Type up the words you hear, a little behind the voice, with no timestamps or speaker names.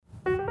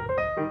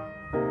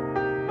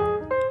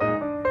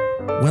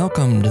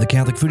Welcome to the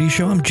Catholic Foodie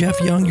Show. I'm Jeff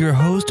Young, your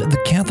host of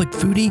the Catholic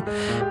Foodie,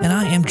 and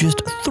I am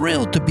just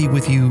thrilled to be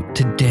with you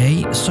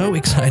today. So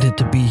excited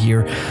to be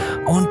here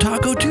on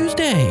Taco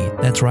Tuesday.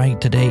 That's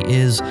right, today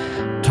is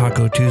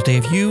Taco Tuesday.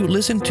 If you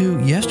listened to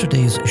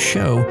yesterday's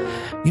show,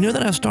 you know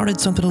that I've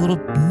started something a little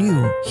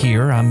new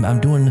here.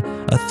 I'm doing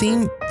a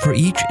theme for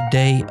each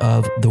day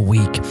of the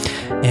week.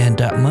 And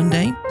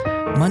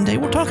Monday,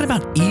 we're talking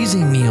about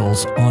easy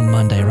meals on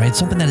Monday, right?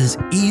 Something that is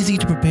easy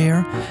to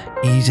prepare,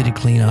 easy to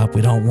clean up.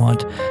 We don't want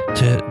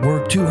to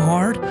work too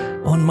hard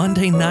on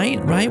Monday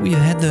night, right? We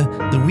had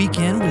the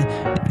weekend.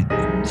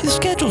 The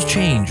schedules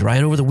change,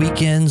 right? Over the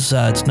weekends,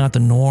 it's not the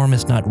norm.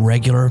 It's not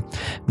regular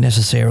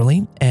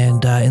necessarily.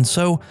 And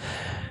so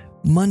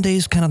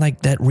Monday's kind of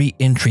like that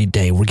re-entry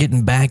day. We're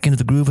getting back into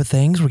the groove of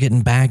things. We're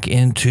getting back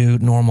into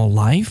normal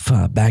life,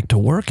 back to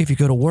work. If you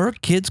go to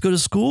work, kids go to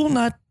school,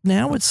 not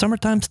now, it's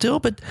summertime still,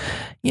 but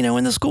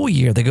in the school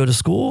year, they go to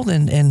school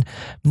and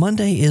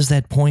Monday is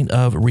that point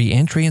of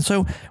re-entry. And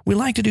so we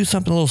like to do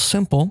something a little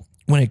simple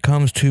when it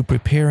comes to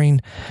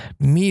preparing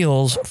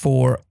meals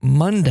for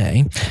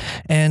Monday.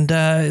 And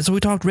so we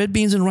talked red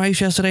beans and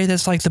rice yesterday.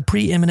 That's like the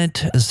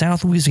preeminent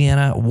South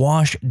Louisiana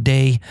wash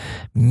day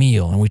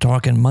meal. And we're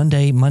talking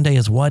Monday. Monday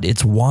is what?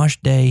 It's wash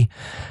day.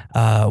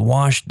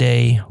 Wash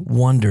day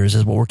wonders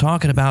is what we're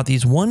talking about.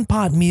 These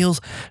one-pot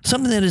meals,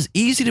 something that is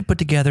easy to put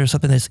together,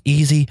 something that's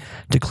easy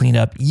to clean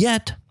up,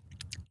 yet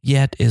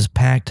is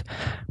packed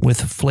with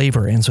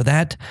flavor. And so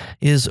that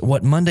is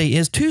what Monday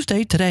is.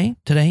 Today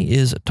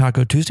is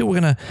Taco Tuesday.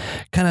 We're going to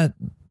kind of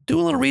do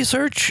a little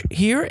research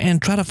here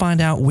and try to find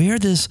out where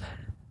this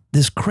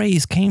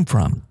craze came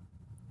from,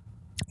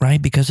 right?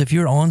 Because if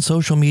you're on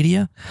social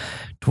media,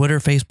 Twitter,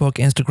 Facebook,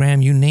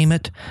 Instagram, you name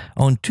it,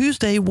 on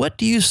Tuesday, what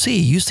do you see?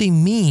 You see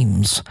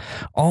memes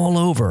all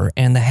over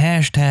and the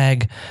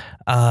hashtag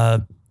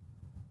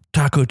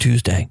Taco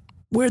Tuesday.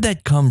 Where'd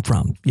that come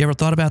from? You ever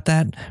thought about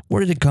that? Where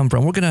did it come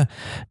from? We're going to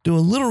do a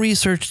little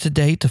research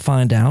today to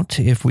find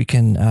out if we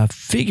can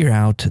figure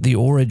out the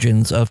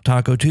origins of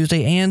Taco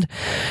Tuesday. And,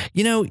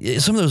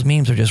 some of those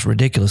memes are just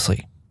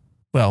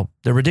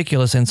they're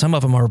ridiculous, and some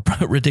of them are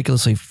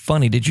ridiculously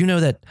funny. Did you know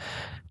that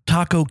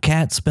Taco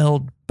Cat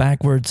spelled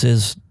backwards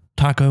is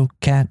Taco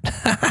Cat?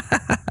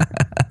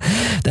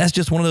 That's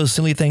just one of those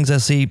silly things I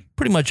see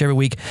pretty much every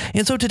week.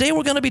 And so today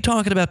we're going to be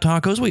talking about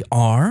tacos.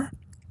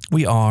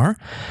 We are,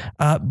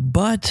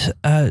 but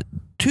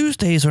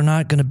Tuesdays are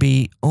not going to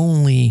be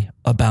only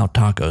about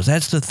tacos.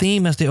 That's the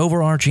theme. That's the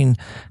overarching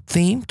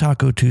theme,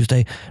 Taco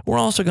Tuesday. We're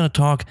also going to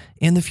talk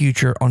in the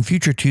future, on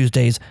future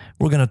Tuesdays,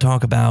 we're going to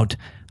talk about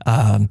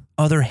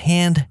other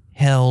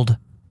handheld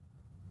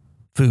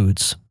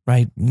foods,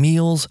 right?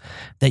 Meals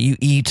that you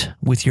eat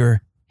with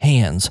your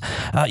hands.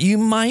 You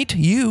might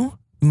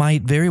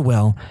very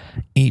well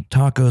eat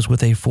tacos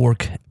with a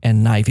fork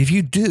and knife. If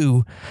you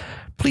do,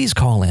 please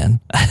call in.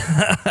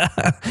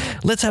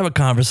 Let's have a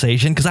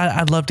conversation, because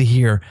I'd love to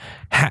hear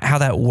how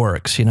that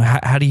works.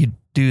 How do you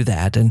do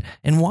that, and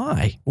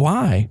why?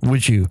 Why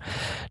would you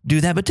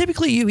do that? But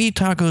typically you eat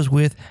tacos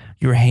with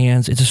your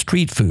hands. It's a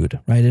street food,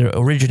 right? It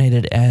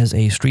originated as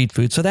a street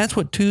food. So that's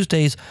what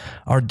Tuesdays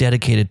are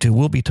dedicated to.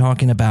 We'll be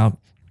talking about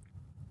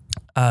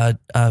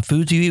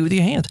foods you eat with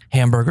your hands.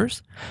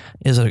 Hamburgers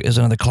is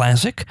another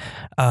classic.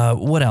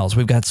 What else?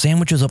 We've got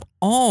sandwiches of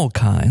all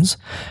kinds,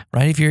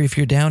 right? If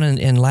you're down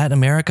in Latin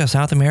America,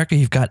 South America,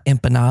 you've got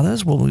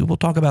empanadas. We'll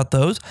talk about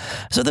those.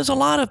 So there's a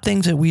lot of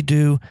things that we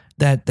do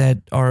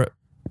that are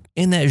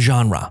in that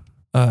genre.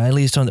 At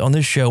least on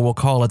this show, we'll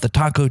call it the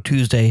Taco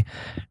Tuesday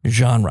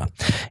genre.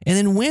 And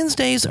then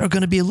Wednesdays are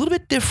going to be a little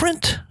bit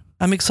different.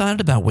 I'm excited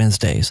about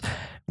Wednesdays.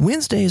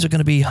 Wednesdays are going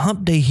to be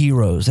Hump Day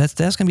Heroes. That's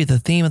going to be the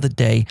theme of the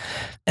day.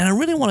 And I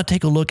really want to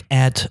take a look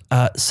at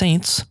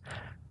saints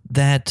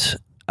that,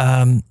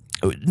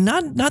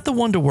 not the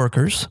wonder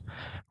workers,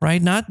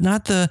 right? Not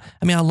the,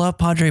 I love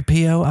Padre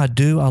Pio. I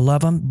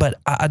love him,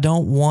 but I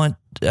don't want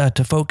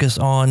to focus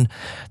on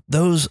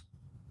those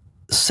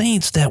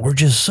saints that were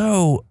just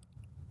so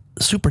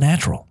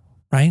supernatural,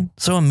 right?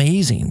 So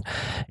amazing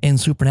and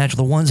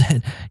supernatural. The ones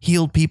that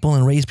healed people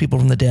and raised people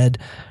from the dead,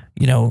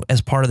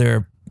 as part of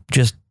their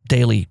just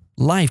daily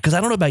life. Because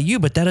I don't know about you,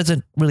 but that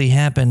doesn't really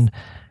happen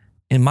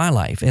in my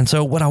life. And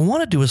so what I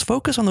want to do is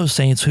focus on those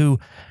saints who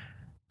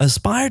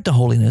aspired to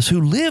holiness, who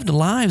lived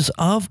lives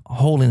of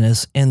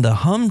holiness in the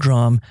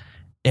humdrum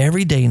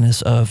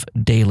everydayness of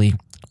daily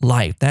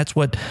life. That's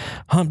what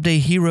Hump Day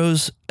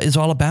Heroes is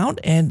all about.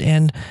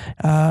 And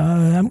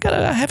I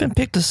haven't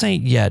picked a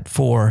saint yet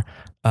for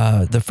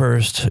the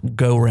first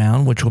go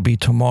round, which will be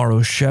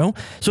tomorrow's show.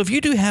 So if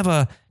you do have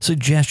a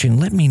suggestion,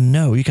 let me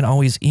know. You can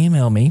always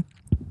email me.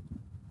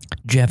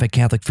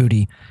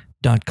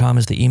 Jeff@CatholicFoodie.com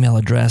is the email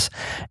address.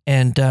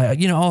 And,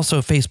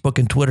 also Facebook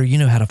and Twitter, you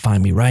know how to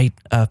find me, right?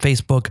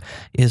 Facebook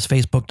is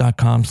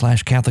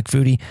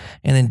facebook.com/CatholicFoodie.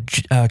 And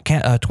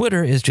then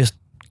Twitter is just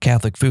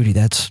Catholic Foodie.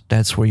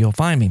 That's where you'll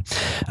find me.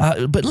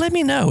 But let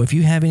me know if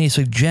you have any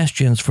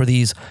suggestions for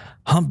these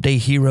Hump Day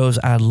Heroes.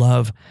 I'd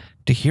love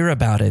to hear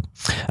about it.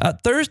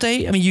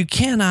 Thursday, you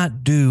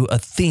cannot do a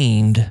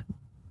themed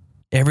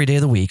every day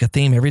of the week, a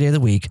theme every day of the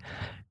week,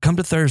 come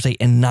to Thursday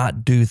and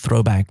not do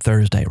Throwback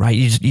Thursday, right?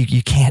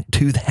 You can't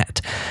do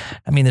that.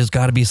 I mean, there's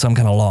got to be some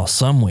kind of law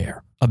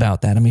somewhere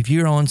about that. I mean, if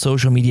you're on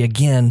social media,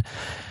 again,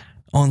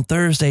 on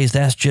Thursdays,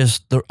 that's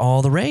just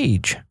all the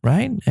rage,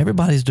 right?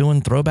 Everybody's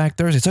doing Throwback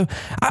Thursday. So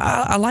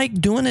I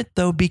like doing it,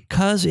 though,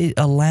 because it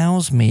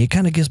allows me, it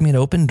kind of gives me an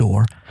open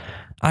door.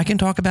 I can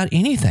talk about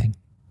anything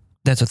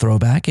that's a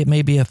throwback. It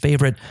may be a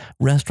favorite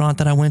restaurant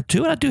that I went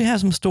to, and I do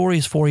have some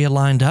stories for you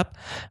lined up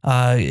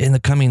in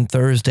the coming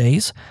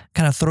Thursdays,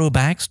 kind of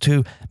throwbacks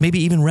to maybe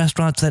even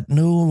restaurants that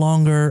no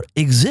longer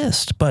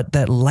exist, but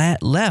that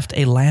left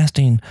a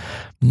lasting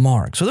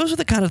mark. So those are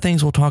the kind of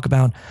things we'll talk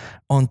about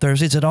on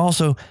Thursdays. It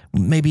also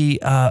maybe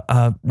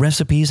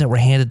recipes that were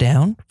handed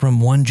down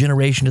from one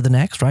generation to the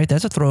next, right?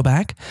 That's a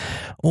throwback.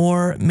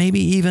 Or maybe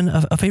even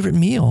a favorite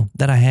meal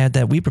that I had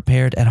that we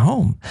prepared at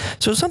home.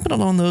 So something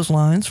along those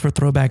lines for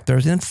Throwback Thursday.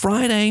 And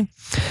Friday,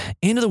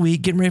 end of the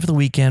week, getting ready for the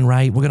weekend,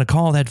 right? We're going to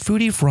call that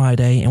Foodie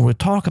Friday, and we'll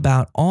talk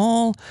about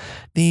all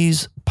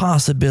these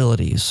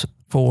possibilities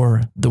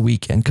for the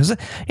weekend. Because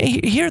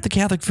here at the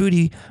Catholic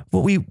Foodie,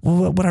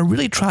 what I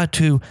really try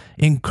to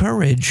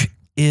encourage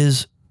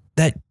is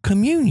that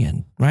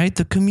communion, right?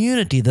 The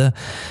community, the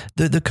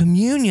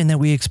communion that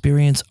we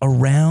experience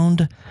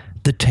around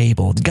the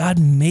table. God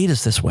made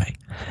us this way.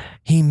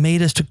 He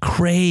made us to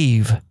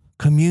crave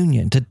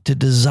communion, to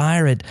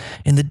desire it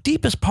in the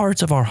deepest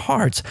parts of our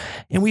hearts.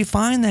 And we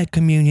find that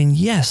communion,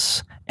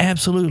 yes,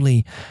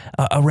 absolutely,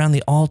 around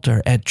the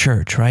altar at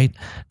church, right?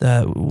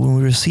 When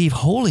we receive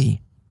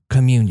Holy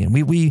Communion,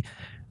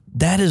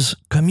 that is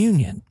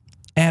communion.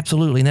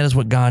 Absolutely. And that is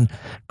what God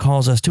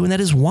calls us to. And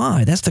that is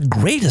why, that's the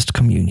greatest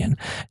communion.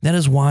 That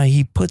is why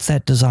he puts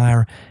that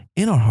desire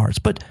in our hearts.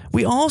 But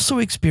we also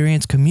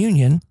experience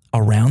communion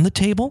around the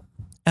table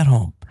at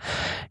home.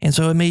 And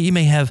so you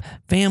may have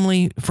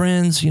family,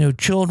 friends,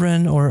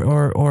 children,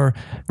 or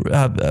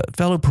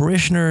fellow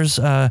parishioners,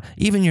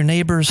 even your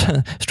neighbors,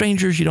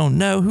 strangers you don't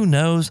know, who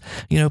knows,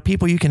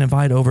 people you can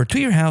invite over to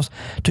your house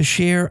to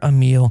share a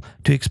meal,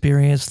 to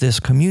experience this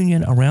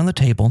communion around the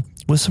table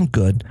with some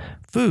good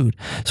food.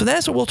 So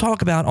that's what we'll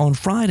talk about on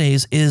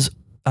Fridays is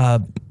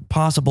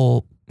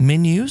possible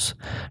menus,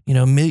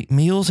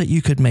 meals that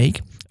you could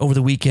make over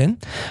the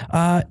weekend,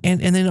 and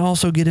then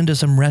also get into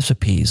some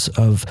recipes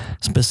of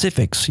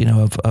specifics,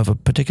 of a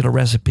particular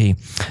recipe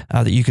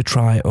that you could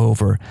try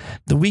over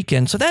the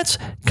weekend. So that's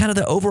kind of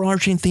the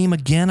overarching theme.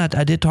 Again,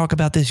 I did talk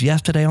about this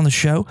yesterday on the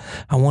show.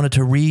 I wanted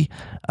to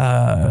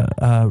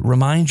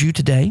remind you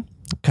today,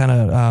 kind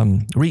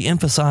of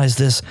re-emphasize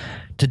this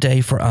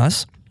today for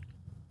us,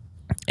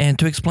 and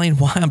to explain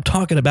why I'm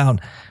talking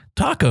about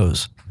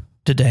tacos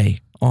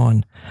today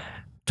on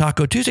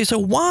Taco Tuesday. So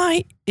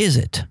why is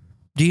it?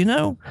 Do you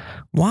know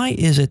why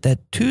is it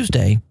that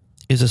Tuesday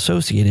is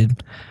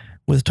associated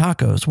with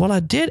tacos? Well, I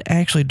did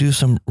actually do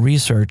some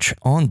research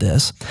on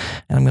this,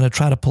 and I'm going to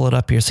try to pull it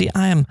up here. See,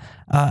 I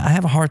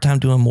have a hard time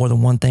doing more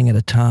than one thing at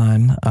a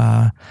time.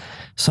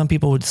 Some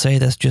people would say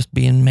that's just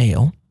being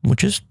male,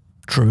 which is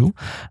true.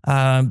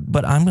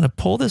 But I'm going to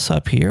pull this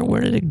up here.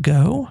 Where did it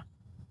go?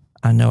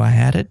 I know I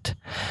had it.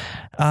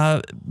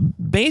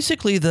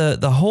 Basically,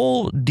 the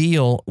whole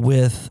deal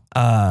with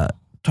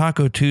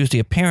Taco Tuesday,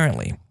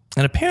 apparently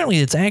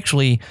it's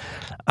actually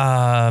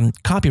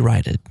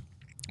copyrighted,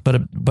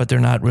 but they're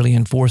not really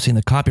enforcing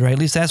the copyright. At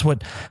least that's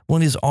what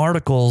one of these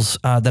articles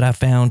that I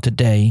found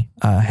today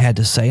had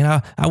to say.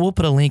 And I will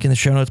put a link in the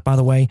show notes, by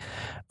the way,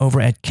 over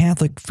at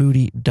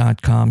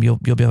CatholicFoodie.com. You'll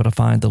be able to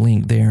find the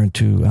link there and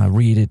to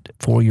read it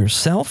for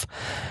yourself.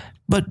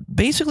 But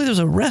basically, there's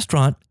a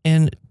restaurant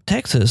in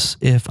Texas,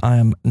 if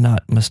I'm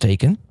not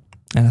mistaken,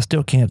 and I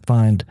still can't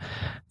find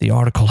the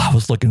article I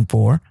was looking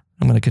for.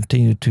 I'm going to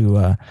continue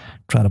to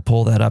try to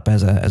pull that up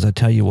as I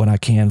tell you what I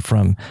can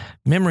from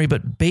memory.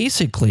 But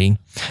basically,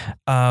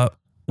 here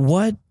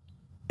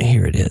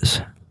it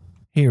is.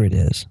 Here it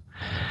is.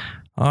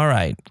 All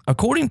right.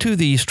 According to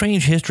the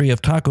strange history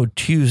of Taco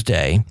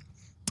Tuesday,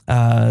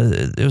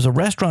 there was a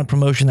restaurant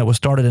promotion that was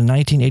started in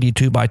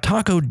 1982 by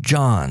Taco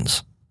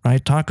John's,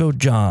 right? Taco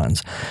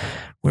John's.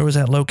 Where was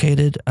that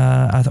located?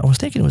 I was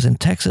thinking it was in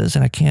Texas,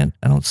 and I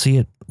don't see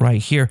it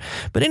right here.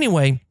 But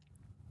anyway,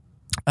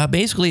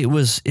 basically, it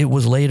was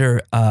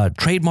later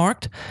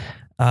trademarked,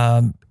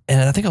 and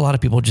I think a lot of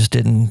people just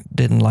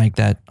didn't like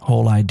that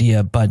whole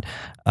idea. But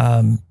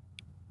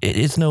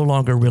it's no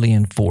longer really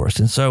enforced,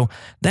 and so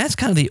that's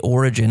kind of the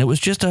origin. It was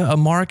just a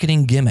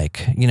marketing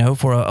gimmick,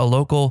 for a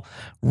local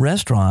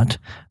restaurant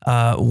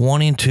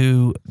wanting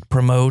to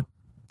promote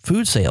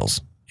food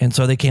sales. And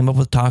so they came up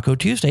with Taco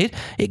Tuesday.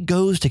 It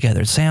goes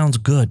together. It sounds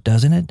good,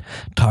 doesn't it?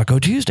 Taco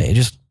Tuesday. It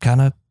just kind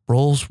of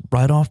rolls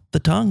right off the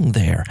tongue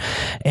there.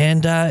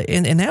 And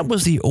that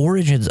was the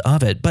origins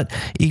of it. But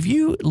if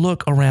you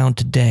look around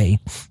today,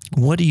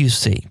 what do you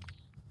see?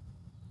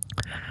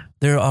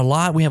 We have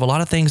a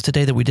lot of things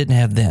today that we didn't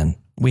have then.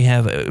 We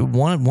have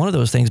one of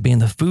those things being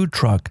the food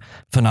truck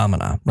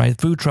phenomena, right?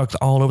 Food trucks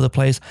all over the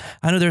place.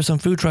 I know there's some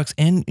food trucks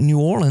in New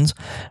Orleans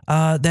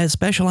that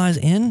specialize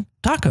in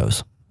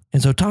tacos.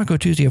 And so Taco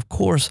Tuesday, of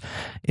course,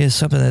 is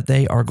something that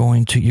you're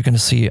going to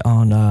see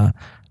on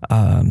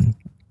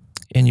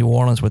in New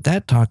Orleans with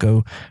that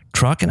taco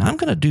truck. And I'm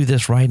going to do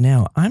this right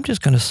now. I'm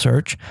just going to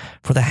search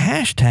for the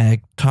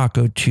hashtag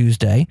Taco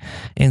Tuesday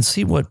and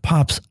see what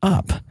pops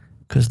up,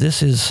 because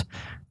this is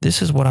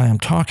what I am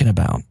talking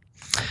about.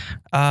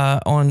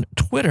 On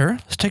Twitter,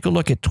 let's take a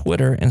look at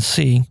Twitter and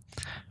see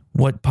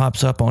what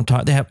pops up on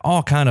top. They have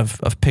all kind of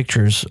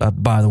pictures,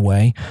 by the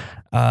way.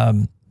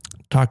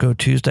 Taco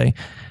Tuesday.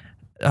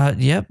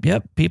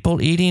 Yep.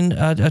 People eating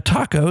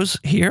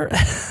tacos here.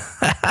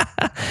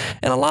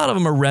 And a lot of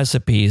them are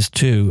recipes,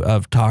 too,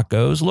 of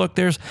tacos. Look,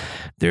 there's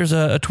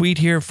a tweet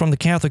here from the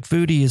Catholic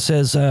Foodie. It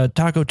says,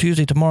 Taco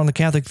Tuesday tomorrow on the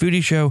Catholic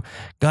Foodie Show.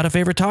 Got a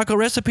favorite taco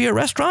recipe or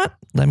restaurant?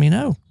 Let me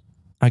know.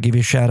 I'll give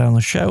you a shout out on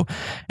the show.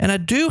 And I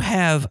do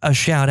have a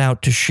shout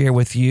out to share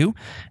with you.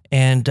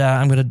 And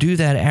I'm going to do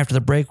that after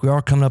the break. We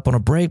are coming up on a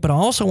break. But I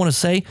also want to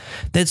say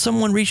that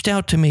someone reached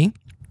out to me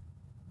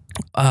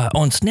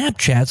on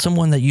Snapchat,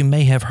 someone that you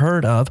may have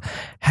heard of,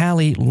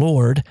 Hallie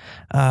Lord.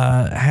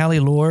 Hallie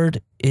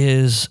Lord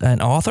is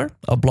an author,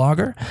 a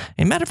blogger. As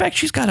a matter of fact,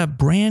 she's got a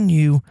brand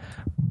new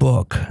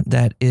book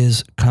that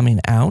is coming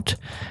out.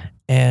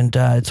 And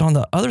it's On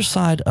the Other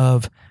Side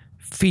of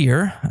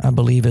Fear, I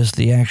believe is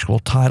the actual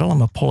title. I'm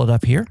going to pull it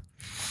up here.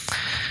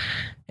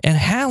 And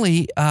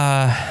Hallie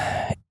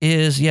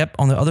is,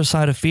 On the Other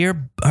Side of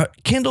Fear. Her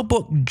Kindle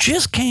book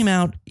just came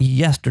out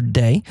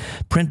yesterday.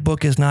 Print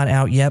book is not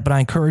out yet, but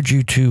I encourage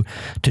you to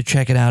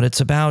check it out. It's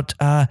about,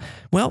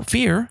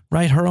 fear,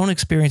 right? Her own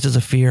experiences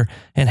of fear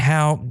and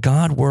how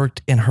God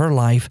worked in her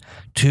life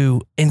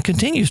and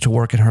continues to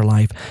work in her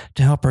life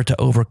to help her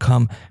to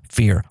overcome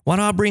fear. Why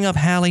do I bring up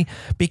Hallie?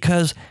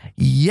 Because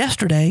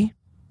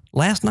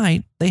last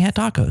night, they had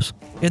tacos.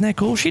 Isn't that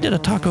cool? She did a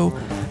Taco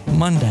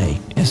Monday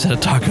instead of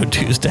Taco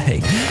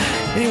Tuesday.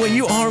 Anyway,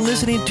 you are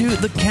listening to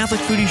The Catholic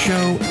Foodie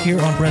Show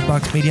here on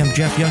Breadbox Media. I'm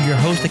Jeff Young, your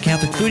host, The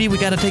Catholic Foodie. We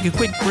got to take a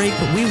quick break,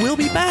 but we will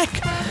be back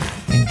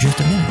in just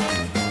a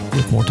minute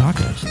with more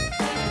tacos.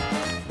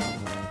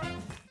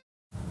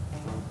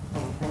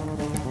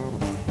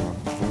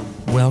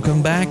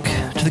 Welcome back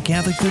to The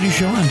Catholic Foodie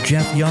Show. I'm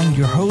Jeff Young,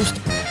 your host,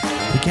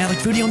 The Catholic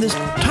Foodie. On this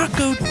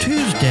Taco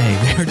Tuesday,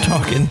 we are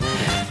talking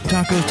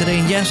tacos today.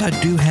 And yes, I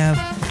do have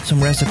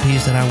some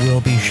recipes that I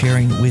will be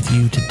sharing with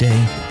you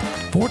today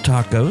for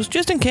tacos,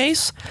 just in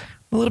case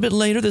a little bit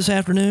later this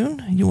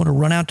afternoon you want to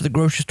run out to the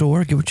grocery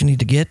store, get what you need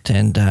to get,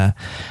 and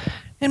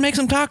make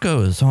some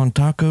tacos on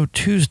Taco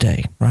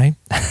Tuesday, right?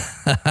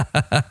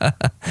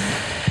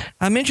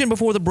 I mentioned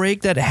before the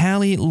break that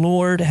Hallie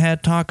Lord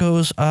had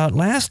tacos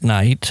last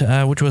night,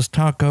 which was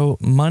Taco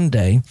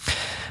Monday.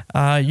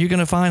 You're going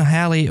to find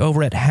Hallie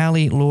over at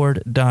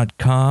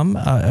HallieLord.com.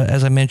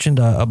 As I mentioned,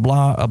 a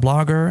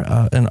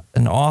blogger,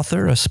 an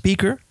author, a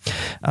speaker.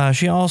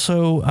 She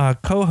also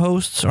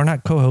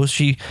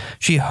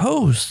she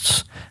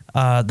hosts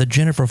the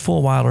Jennifer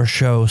Fulwiler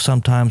show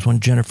sometimes when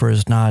Jennifer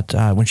is not,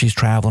 when she's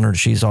traveling or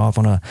she's off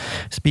on a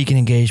speaking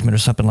engagement or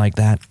something like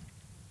that.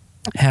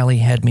 Hallie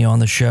had me on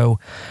the show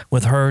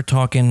with her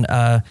talking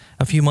a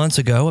few months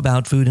ago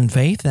about food and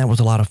faith. That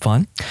was a lot of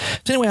fun.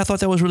 So anyway, I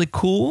thought that was really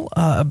cool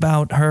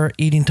about her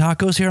eating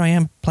tacos. Here I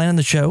am planning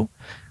the show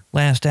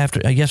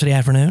yesterday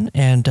afternoon,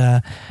 and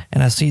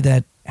I see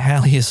that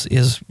Hallie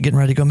is getting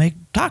ready to go make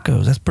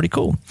tacos. That's pretty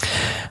cool.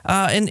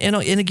 And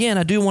again,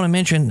 I do want to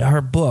mention her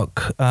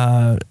book,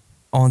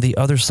 On the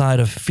Other Side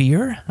of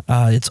Fear.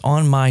 It's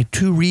on my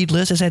to-read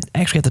list. It's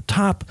actually at the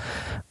top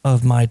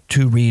of my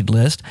to-read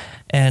list.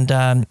 And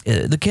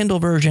the Kindle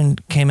version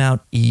came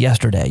out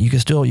yesterday.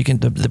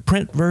 The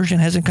print version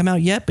hasn't come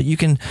out yet, but you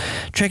can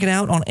check it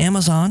out on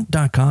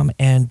Amazon.com,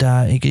 and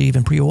you can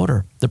even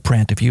pre-order the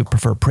print if you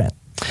prefer print.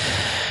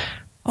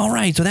 All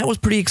right, so that was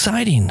pretty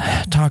exciting,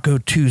 Taco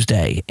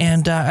Tuesday.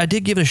 And I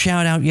did give a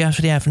shout out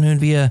yesterday afternoon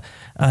via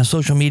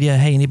social media.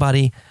 Hey,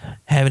 anybody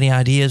have any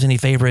ideas, any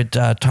favorite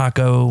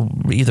taco,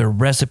 either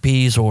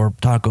recipes or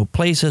taco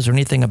places or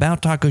anything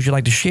about tacos you'd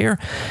like to share?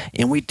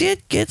 And we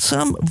did get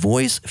some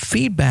voice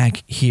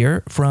feedback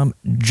here from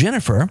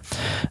Jennifer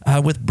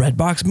with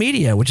Breadbox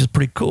Media, which is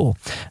pretty cool.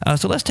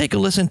 So let's take a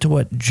listen to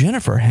what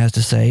Jennifer has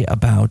to say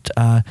about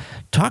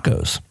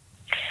tacos.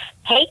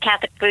 Hey,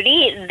 Catholic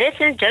Foodie. This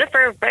is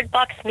Jennifer of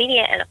Breadbox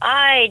Media, and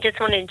I just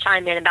wanted to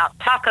chime in about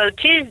Taco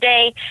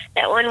Tuesday,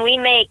 that when we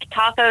make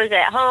tacos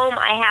at home,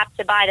 I have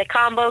to buy the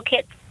combo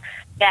kits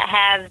that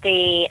have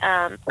the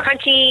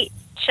crunchy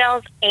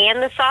shells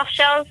and the soft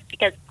shells,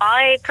 because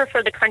I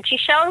prefer the crunchy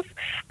shells,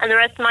 and the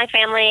rest of my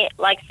family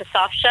likes the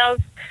soft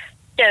shells.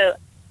 So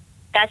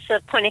that's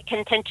the point of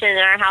contention in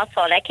our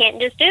household. I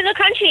can't just do the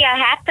crunchy. I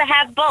have to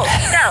have both.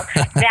 So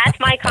that's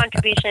my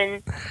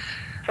contribution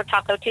for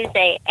Taco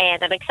Tuesday,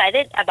 and I'm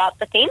excited about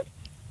the theme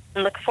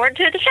and look forward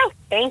to the show.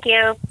 Thank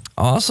you.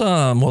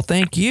 Awesome. Well,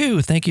 thank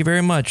you. Thank you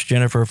very much,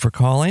 Jennifer, for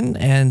calling.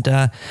 And,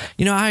 I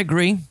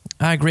agree.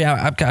 I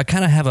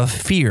kind of have a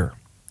fear.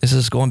 This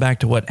is going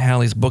back to what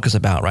Hallie's book is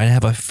about, right? I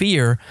have a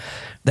fear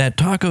that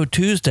Taco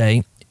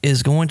Tuesday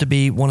is going to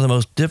be one of the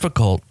most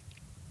difficult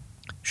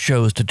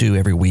shows to do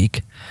every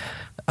week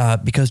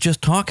because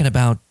just talking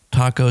about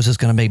tacos is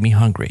going to make me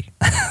hungry.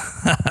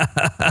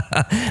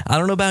 I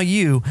don't know about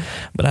you,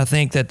 but I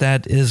think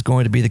that is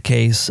going to be the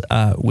case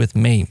with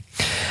me.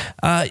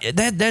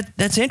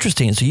 That's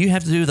interesting. So you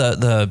have to do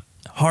the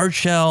hard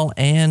shell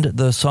and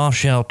the soft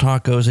shell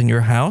tacos in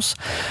your house.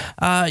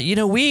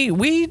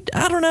 We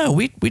I don't know.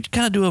 We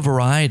kind of do a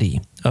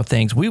variety of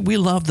things. We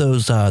love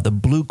those the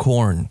blue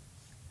corn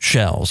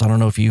shells. I don't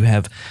know if you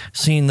have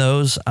seen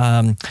those.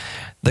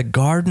 The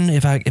Garden,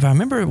 if I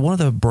remember, one of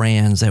the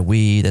brands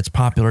that's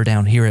popular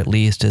down here at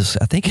least is,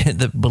 I think,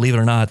 believe it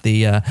or not,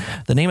 the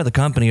name of the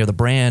company or the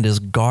brand is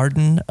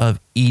Garden of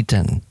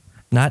Eaton.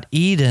 Not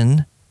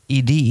Eden,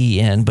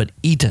 Eden, but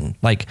Eaton,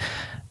 like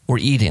we're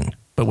eating,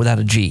 but without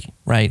a G,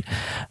 right?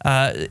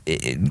 Kind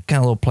of a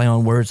little play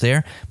on words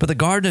there. But the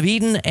Garden of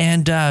Eden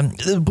and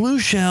the blue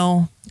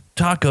shell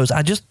tacos,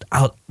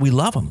 we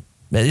love them.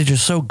 They're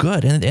just so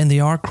good, and they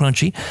are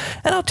crunchy.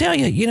 And I'll tell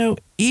you,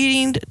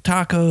 eating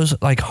tacos,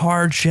 like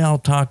hard shell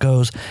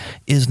tacos,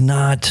 is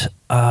not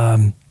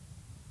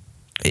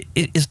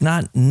it is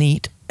not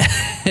neat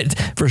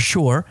for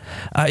sure.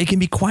 It can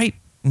be quite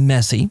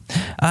messy.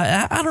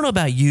 I don't know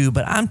about you,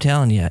 but I'm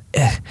telling you,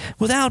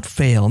 without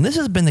fail, and this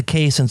has been the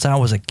case since I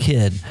was a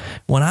kid,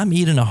 when I'm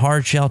eating a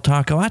hard shell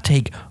taco, I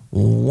take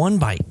one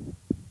bite.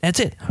 That's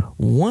it.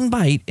 One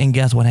bite, and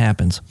guess what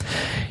happens?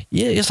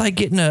 Yeah, it's like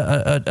getting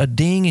a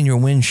ding in your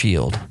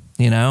windshield,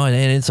 and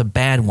it's a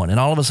bad one. And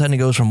all of a sudden it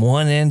goes from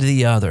one end to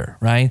the other,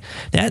 right?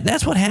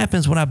 That's what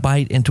happens when I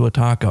bite into a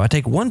taco. I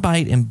take one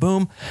bite and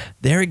boom,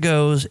 there it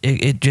goes.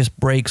 It just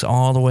breaks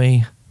all the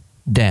way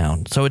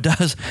down. So it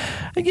does.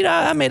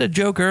 I made a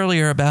joke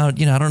earlier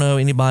about, I don't know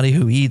anybody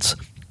who eats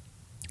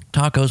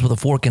tacos with a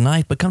fork and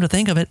knife, but come to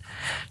think of it,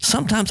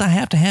 sometimes I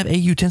have to have a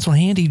utensil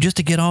handy just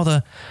to get all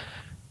the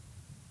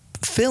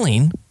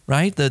filling,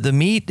 right? The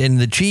meat and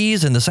the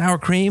cheese and the sour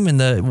cream and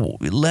the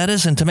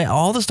lettuce and tomato,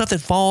 all the stuff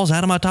that falls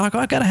out of my taco,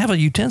 I've got to have a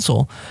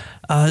utensil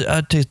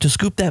to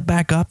scoop that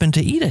back up and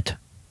to eat it.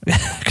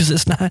 Because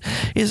it's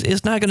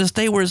not going to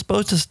stay where it's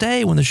supposed to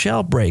stay when the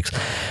shell breaks.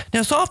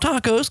 Now, soft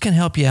tacos can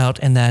help you out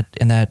in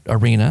that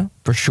arena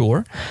for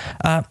sure.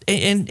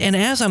 And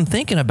as I'm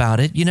thinking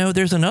about it,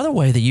 there's another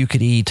way that you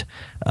could eat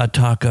a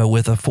taco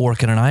with a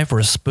fork and a knife or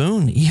a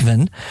spoon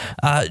even.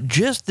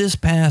 Just this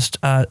past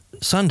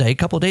Sunday, a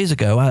couple of days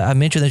ago, I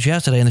mentioned this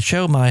yesterday in the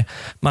show, my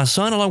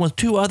son, along with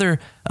two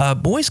other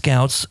Boy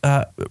Scouts,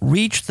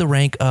 reached the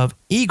rank of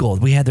Eagle.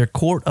 We had their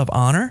Court of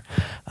Honor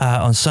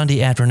on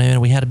Sunday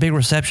afternoon. We had a big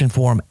reception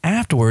for them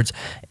afterwards.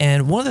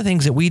 And one of the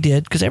things that we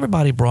did, because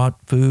everybody brought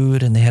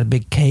food and they had a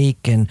big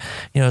cake and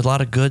a lot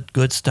of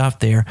good stuff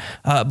there.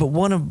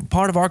 But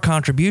part of our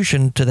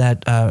contribution to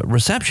that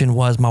reception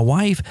was my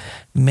wife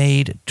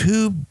made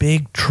two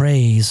big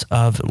trays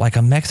of like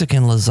a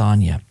Mexican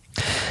lasagna.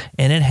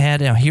 And it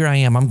had, now here I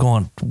am, I'm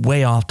going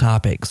way off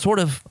topic, sort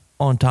of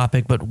on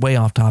topic, but way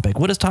off topic.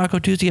 What is Taco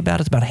Tuesday about?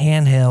 It's about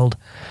handheld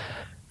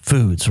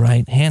foods,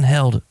 right?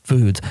 Handheld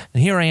foods.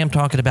 And here I am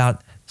talking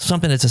about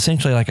something that's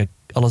essentially like a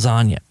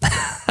lasagna.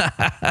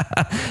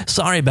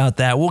 Sorry about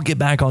that. We'll get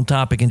back on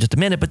topic in just a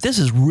minute, but this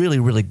is really,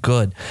 really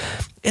good.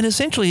 And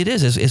essentially it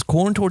is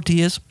corn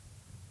tortillas.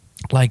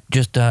 Like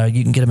just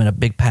you can get them in a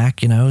big pack,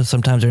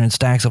 Sometimes they're in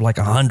stacks of like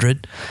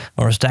 100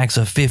 or stacks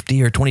of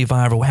 50 or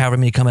 25 or however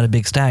many come in a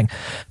big stack.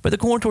 But the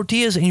corn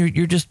tortillas, and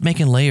you're just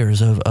making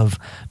layers of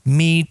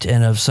meat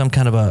and of some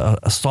kind of a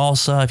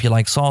salsa. If you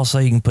like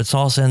salsa, you can put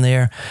salsa in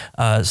there.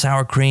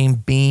 Sour cream,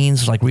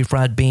 beans, like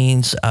refried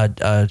beans,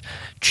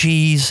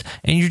 cheese,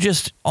 and you're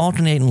just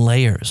alternating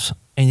layers.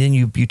 And then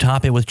you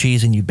top it with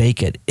cheese and you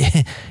bake it.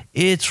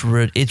 It's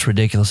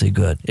ridiculously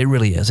good. It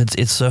really is.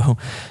 It's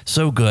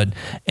so good.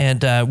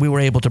 And we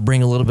were able to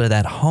bring a little bit of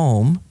that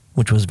home,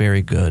 which was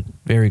very good,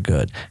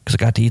 because I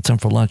got to eat some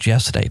for lunch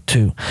yesterday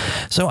too.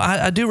 So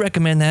I do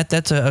recommend that.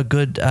 That's a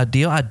good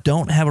deal. I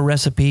don't have a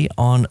recipe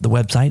on the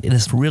website, and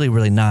it's really,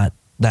 really not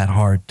that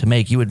hard to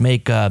make. You would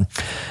make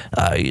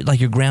like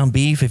your ground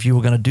beef, if you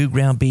were going to do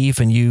ground beef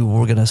and you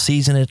were going to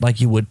season it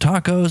like you would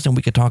tacos, and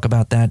we could talk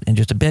about that in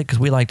just a bit because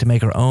we like to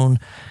make our own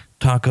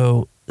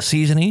taco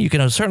seasoning. You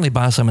can certainly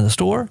buy some in the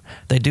store.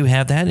 They do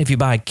have that. If you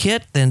buy a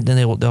kit, then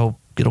it'll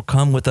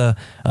come with a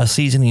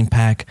seasoning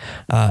pack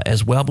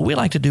as well. But we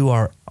like to do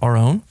our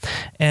own.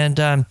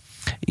 And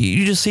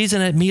you just season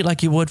that meat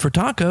like you would for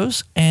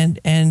tacos and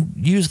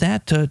use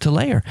that to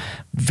layer.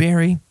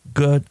 Very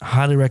good,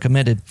 highly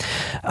recommended.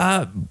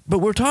 But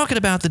we're talking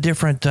about the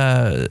different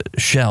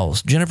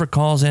shells. Jennifer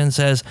calls in and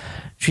says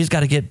she's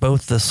got to get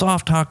both the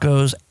soft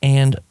tacos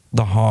and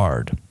the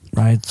hard,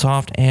 right?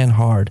 Soft and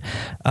hard,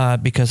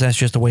 because that's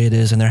just the way it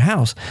is in their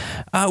house.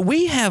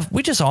 We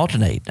just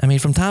alternate. I mean,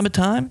 from time to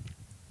time,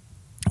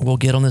 we'll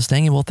get on this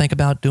thing and we'll think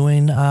about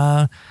doing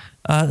the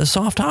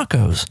soft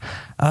tacos.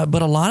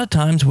 But a lot of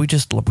times we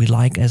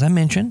like, as I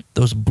mentioned,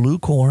 those blue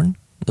corn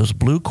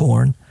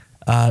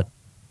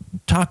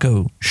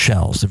taco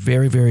shells. They're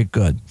very, very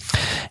good.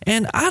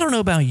 And I don't know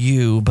about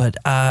you, but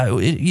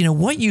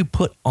what you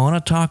put on a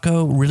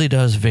taco really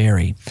does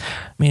vary.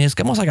 I mean, it's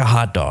almost like a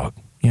hot dog.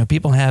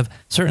 People have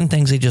certain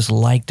things they just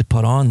like to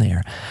put on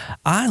there.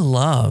 I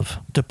love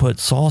to put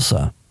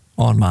salsa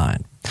on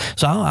mine.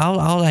 So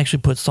I'll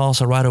actually put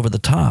salsa right over the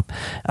top.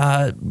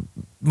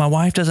 My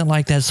wife doesn't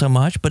like that so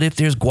much, but if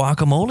there's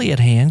guacamole at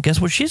hand, guess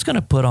what she's going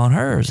to put on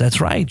hers?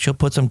 That's right. She'll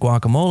put some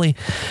guacamole.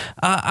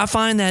 I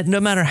find that no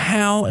matter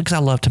how, because I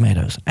love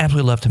tomatoes,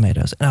 absolutely love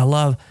tomatoes, and I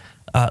love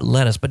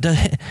lettuce, but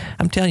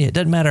I'm telling you, it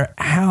doesn't matter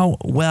how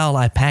well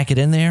I pack it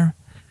in there,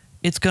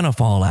 it's going to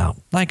fall out.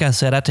 Like I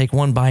said, I take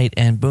one bite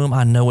and boom,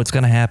 I know what's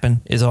going to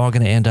happen. It's all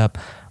going to end up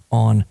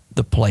on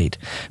the plate.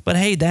 But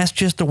hey, that's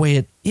just the way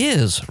it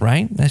is,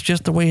 right? That's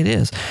just the way it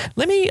is.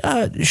 Let me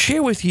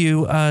share with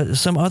you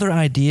some other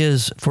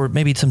ideas for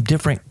maybe some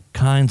different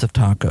kinds of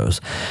tacos.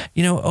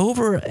 You know,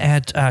 over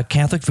at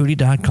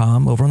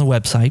CatholicFoodie.com, over on the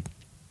website,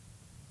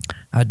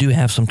 I do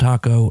have some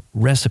taco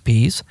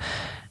recipes,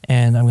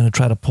 and I'm going to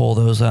try to pull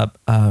those up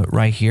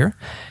right here,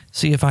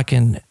 see if I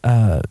can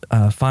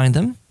find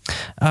them.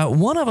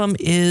 One of them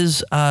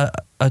is a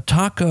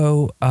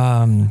taco.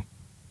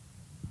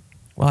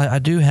 Well, I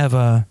do have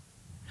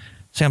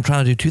see, I'm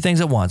trying to do two things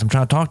at once. I'm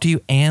trying to talk to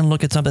you and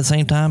look at something at the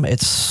same time.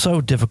 It's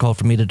so difficult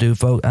for me to do,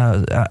 folks.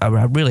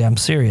 I'm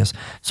serious.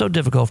 So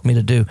difficult for me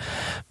to do.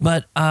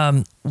 But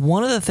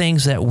one of the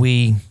things that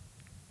we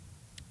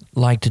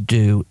like to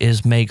do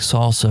is make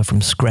salsa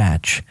from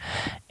scratch.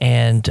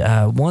 And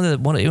of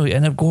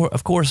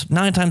course,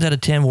 9 times out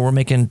of 10, when we're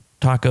making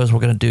tacos, we're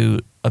going to do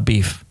a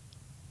beef,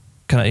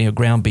 kind of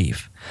ground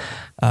beef.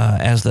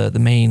 As the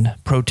main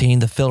protein,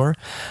 the filler.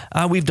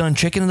 We've done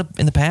chicken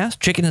in the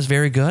past. Chicken is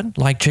very good,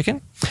 like chicken.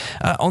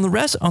 On the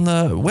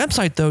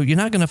website, though, you're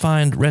not going to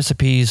find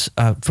recipes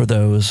for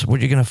those.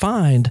 What you're going to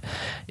find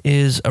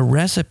is a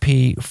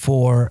recipe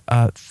for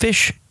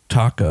fish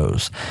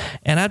tacos.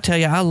 And I tell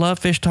you, I love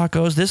fish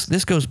tacos.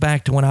 This goes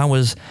back to when I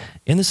was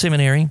in the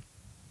seminary.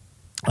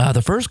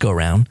 The first go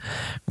round,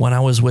 when I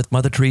was with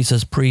Mother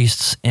Teresa's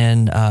priests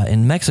in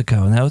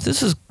Mexico. Now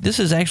this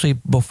is actually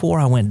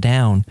before I went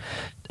down.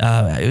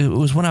 It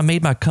was when I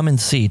made my come and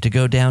see to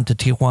go down to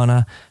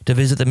Tijuana to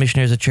visit the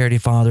Missionaries of Charity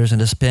Fathers and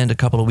to spend a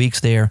couple of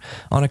weeks there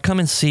on a come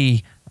and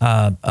see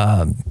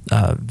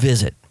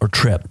visit or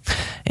trip,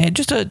 and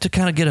just to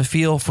kind of get a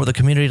feel for the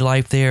community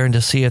life there and to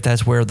see if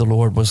that's where the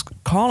Lord was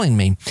calling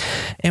me.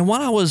 And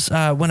while I was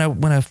when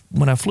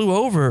I flew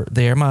over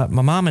there, my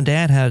mom and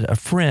dad had a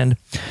friend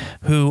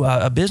who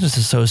a business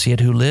associate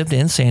who lived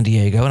in San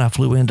Diego, and I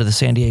flew into the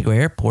San Diego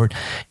airport,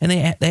 and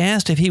they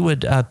asked if he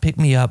would pick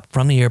me up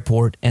from the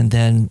airport and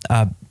then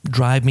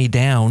drive me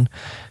down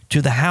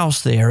to the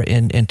house there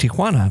in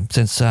Tijuana,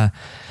 since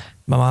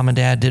my mom and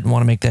dad didn't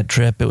want to make that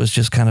trip. It was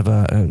just kind of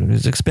it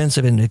was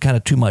expensive and kind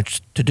of too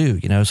much to do,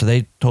 you know. So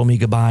they told me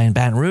goodbye in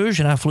Baton Rouge,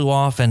 and I flew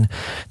off. And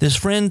this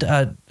friend,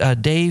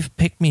 Dave,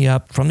 picked me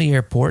up from the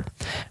airport.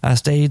 I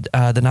stayed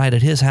the night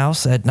at his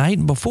house at night.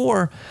 And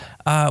before,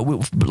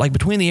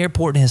 between the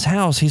airport and his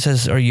house, he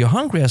says, "Are you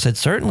hungry?" I said,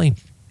 "Certainly."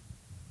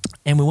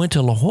 And we went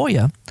to La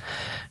Jolla,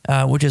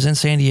 which is in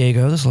San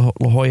Diego, this La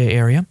Jolla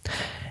area.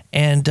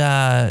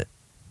 And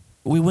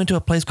we went to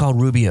a place called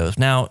Rubio's.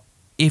 Now,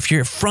 if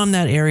you're from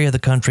that area of the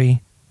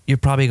country, you're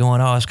probably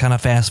going, "Oh, it's kind of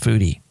fast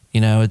foody."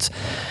 You know,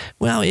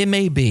 it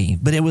may be,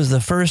 but it was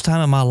the first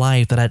time in my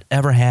life that I'd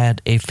ever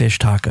had a fish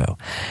taco.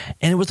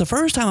 And it was the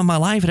first time in my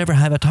life I'd ever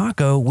had a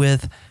taco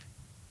with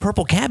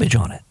purple cabbage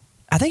on it.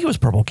 I think it was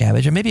purple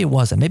cabbage, or maybe it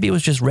wasn't. Maybe it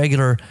was just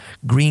regular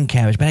green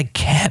cabbage, but I had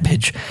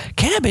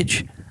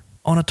cabbage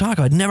on a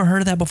taco. I'd never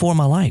heard of that before in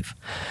my life.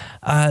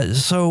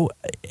 So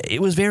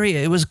it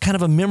was kind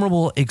of a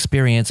memorable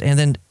experience. And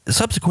then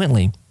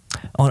subsequently,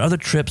 on other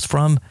trips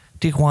from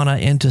Tijuana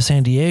into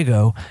San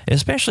Diego,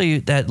 especially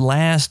that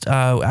last,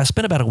 I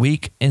spent about a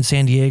week in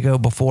San Diego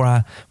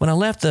when I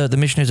left the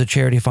Missionaries of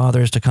Charity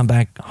Fathers to come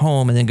back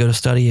home and then go to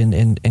study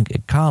in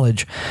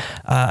college.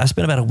 I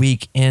spent about a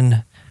week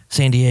in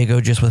San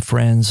Diego just with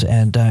friends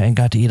and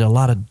got to eat a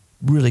lot of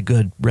really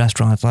good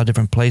restaurants, a lot of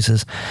different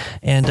places.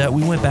 And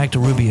we went back to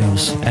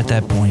Rubio's at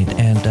that point.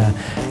 And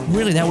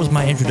really, that was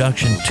my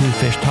introduction to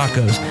fish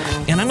tacos.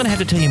 And I'm going to have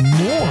to tell you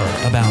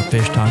more about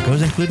fish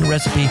tacos, including a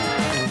recipe,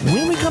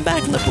 when we come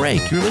back from the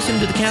break. You're listening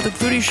to the Catholic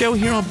Foodie Show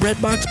here on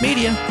Breadbox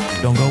Media.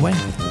 Don't go away.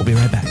 We'll be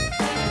right back.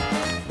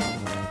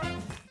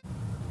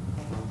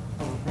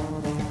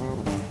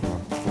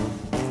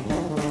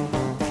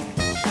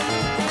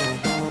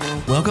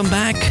 Welcome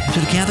back to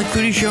the Catholic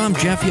Foodie Show. I'm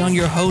Jeff Young,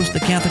 your host, the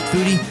Catholic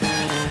Foodie.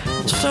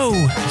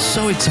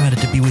 So excited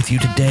to be with you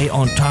today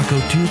on Taco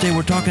Tuesday.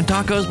 We're talking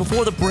tacos.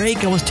 Before the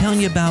break, I was telling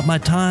you about my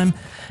time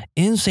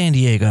in San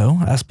Diego.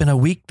 I spent a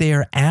week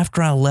there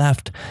after I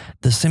left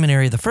the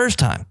seminary the first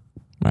time.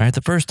 All right,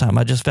 the first time.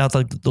 I just felt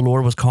like the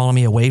Lord was calling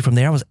me away from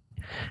there. I was,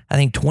 I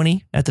think,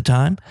 20 at the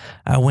time.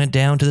 I went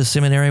down to the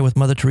seminary with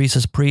Mother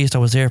Teresa's priest. I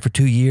was there for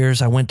 2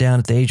 years. I went down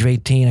at the age of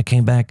 18. I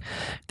came back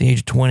at the age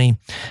of 20.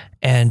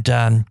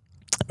 And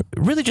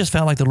really just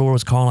felt like the Lord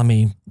was calling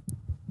me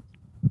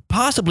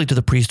possibly to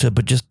the priesthood,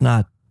 but just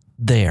not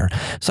there.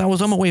 So I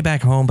was on my way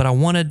back home, but I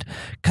wanted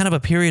kind of a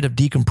period of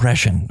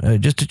decompression,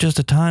 just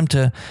a time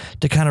to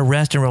kind of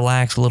rest and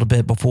relax a little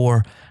bit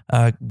before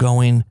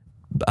going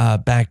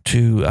back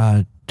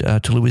to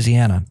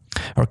Louisiana.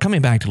 or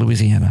coming back to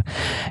Louisiana.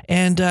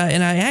 And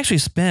I actually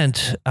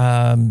spent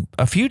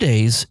a few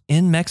days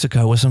in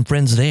Mexico with some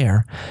friends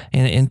there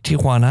in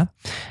Tijuana.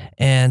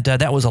 And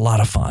that was a lot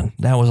of fun.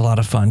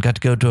 Got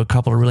to go to a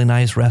couple of really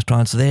nice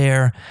restaurants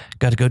there.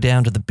 Got to go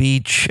down to the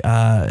beach.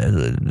 I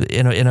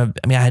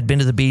had been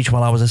to the beach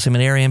while I was a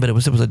seminarian, but it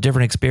was a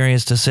different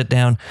experience to sit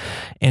down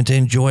and to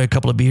enjoy a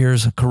couple of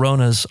beers,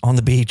 Coronas on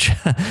the beach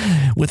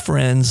with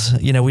friends.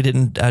 We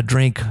didn't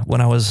drink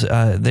when I was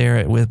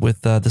there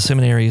with the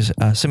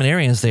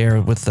seminarians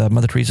there with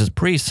Mother Teresa's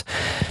priests,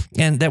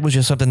 and that was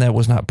just something that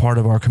was not part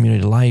of our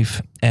community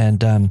life.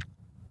 And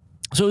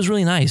so it was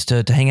really nice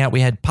to hang out.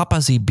 We had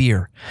papas y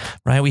beer,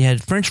 right? We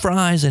had French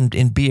fries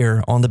and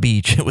beer on the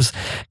beach. It was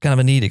kind of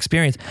a neat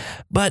experience.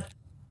 But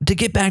to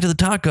get back to the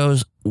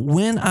tacos,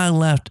 when I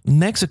left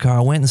Mexico,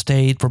 I went and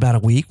stayed for about a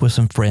week with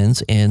some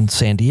friends in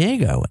San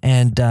Diego.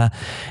 And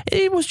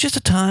it was just a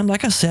time,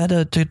 like I said,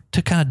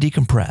 to kind of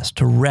decompress,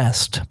 to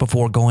rest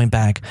before going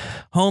back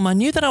home. I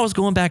knew that I was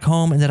going back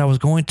home and that I was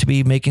going to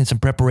be making some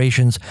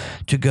preparations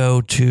to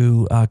go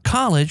to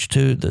college,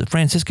 to the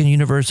Franciscan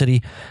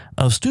University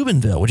of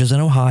Steubenville, which is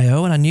in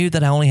Ohio. And I knew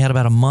that I only had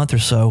about a month or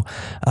so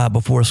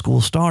before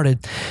school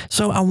started.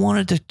 So I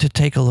wanted to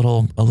take a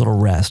little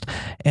rest.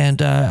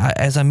 And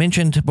as I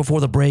mentioned before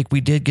the break, we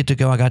did get to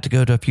go. I got to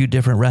go to a few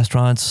different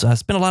restaurants. I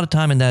spent a lot of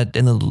time in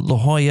the La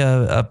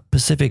Jolla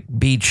Pacific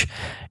Beach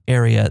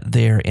area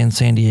there in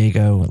San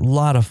Diego. A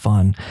lot of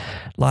fun.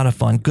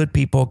 Good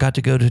people. Got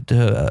to go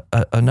to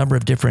a number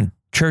of different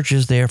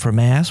churches there for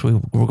Mass. We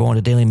were going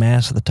to daily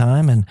Mass at the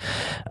time, and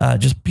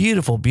just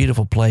beautiful,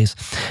 beautiful place.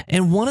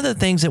 And one of the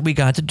things that we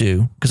got to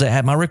do, because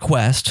at my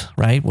request,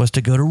 right, was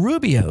to go to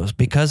Rubio's,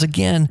 because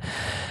again,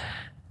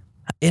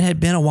 it had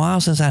been a while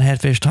since I'd had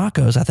fish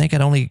tacos. I think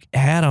I'd only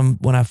had them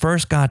when I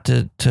first got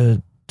to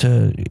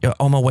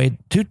on my way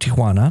to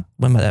Tijuana,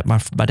 when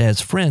my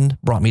dad's friend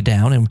brought me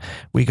down, and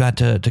we got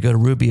to go to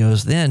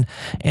Rubio's then.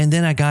 And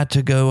then I got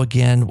to go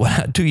again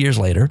 2 years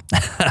later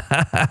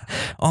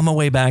on my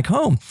way back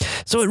home.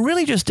 So it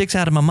really just sticks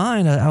out in my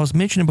mind. I was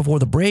mentioning before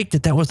the break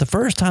that was the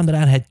first time that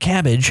I'd had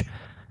cabbage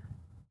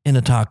in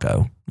a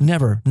taco.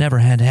 Never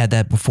had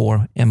that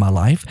before in my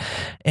life.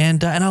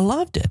 And I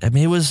loved it. I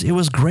mean, it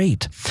was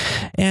great.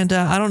 And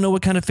I don't know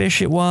what kind of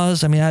fish it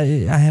was. I mean,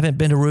 I haven't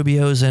been to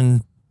Rubio's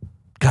in,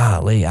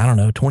 golly, I don't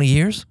know, 20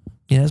 years.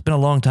 It's been a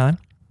long time.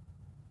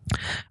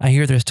 I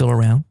hear they're still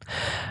around.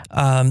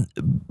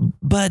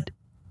 But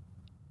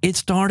it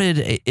started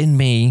in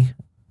me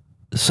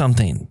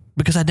something,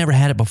 because I'd never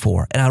had it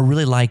before, and I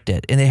really liked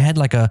it. And they had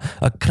like a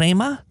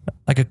crema,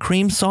 like a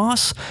cream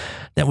sauce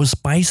that was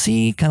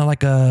spicy, kind of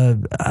like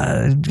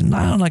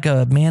like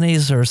a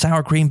mayonnaise or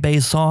sour cream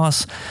based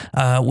sauce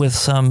with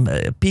some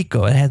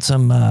pico. It had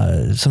some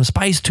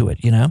spice to it,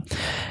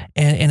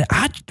 And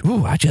I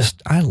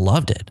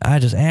loved it. I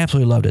just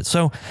absolutely loved it.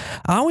 So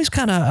I always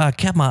kind of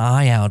kept my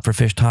eye out for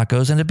fish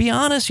tacos. And to be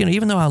honest,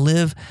 even though I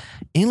live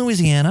in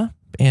Louisiana,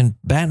 in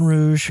Baton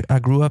Rouge, I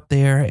grew up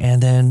there,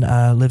 and then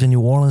lived in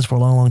New Orleans for a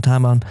long, long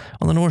time on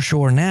the North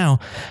Shore now.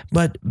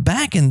 But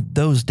back in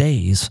those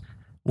days,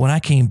 when I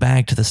came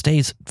back to the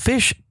States,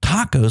 fish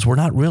tacos were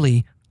not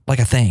really like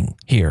a thing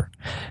here.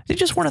 They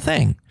just weren't a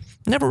thing.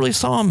 Never really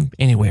saw them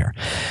anywhere.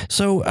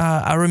 So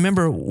I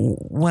remember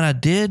when I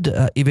did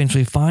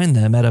eventually find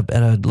them at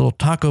a little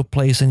taco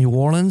place in New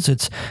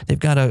Orleans. They've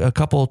got a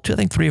couple, I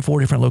think 3 or 4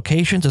 different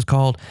locations. It's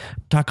called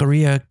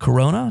Taqueria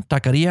Corona.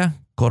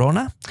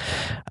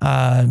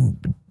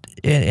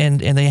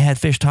 And they had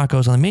fish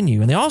tacos on the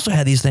menu. And they also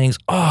had these things,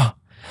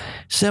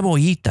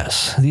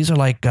 cebollitas. These are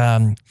like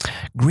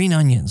green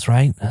onions,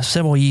 right?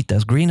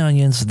 Cebollitas, green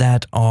onions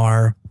that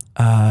are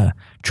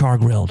char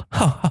grilled,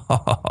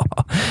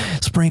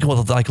 sprinkled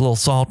with like a little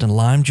salt and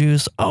lime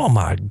juice. Oh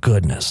my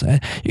goodness! You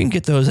can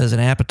get those as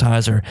an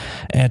appetizer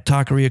at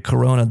Taqueria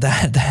Corona.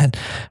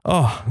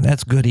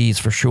 That's good ease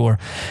for sure.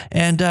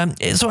 And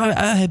so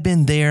I had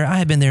been there. I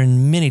had been there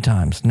many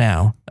times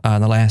now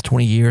in the last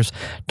 20 years.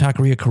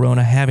 Taqueria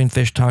Corona, having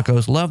fish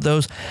tacos, love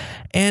those.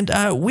 And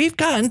we've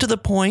gotten to the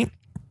point,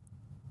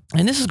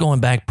 and this is going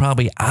back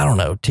probably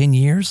 10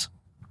 years,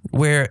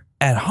 where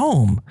at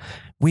home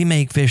we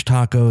make fish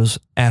tacos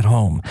at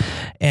home.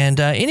 And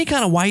any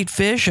kind of white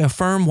fish, a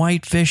firm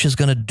white fish is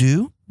going to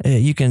do.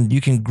 You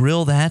can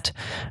grill that,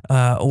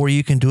 or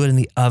you can do it in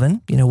the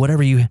oven,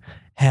 whatever you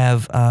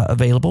have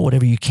available,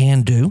 whatever you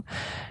can do.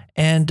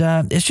 And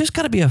it's just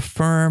got to be a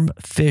firm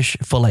fish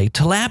fillet.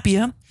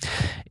 Tilapia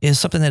is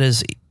something that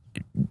is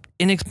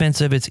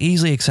inexpensive. It's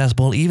easily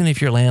accessible, even if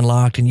you're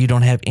landlocked and you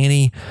don't have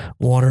any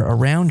water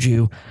around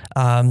you.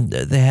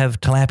 They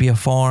have tilapia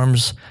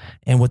farms,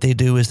 and what they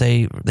do is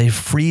they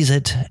freeze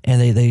it and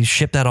they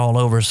ship that all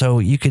over. So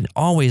you can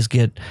always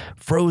get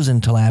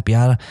frozen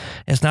tilapia.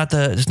 It's not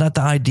the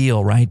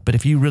ideal, right? But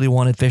if you really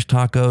wanted fish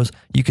tacos,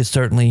 you could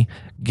certainly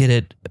get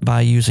it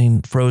by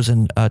using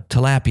frozen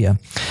tilapia.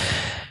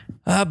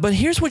 But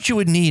here's what you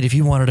would need if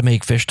you wanted to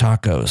make fish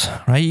tacos,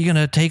 right? You're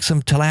going to take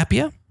some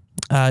tilapia.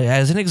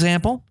 As an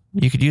example,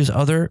 you could use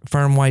other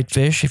firm white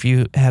fish if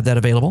you have that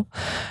available.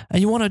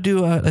 And you want to do,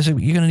 you're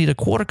going to need a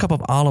 1/4 cup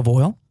of olive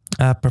oil.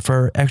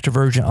 prefer extra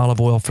virgin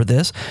olive oil for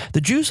this.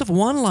 The juice of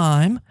 1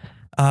 lime,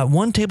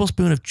 1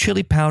 tablespoon of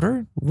chili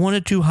powder, 1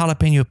 to 2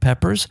 jalapeno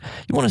peppers.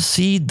 You want to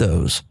seed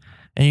those,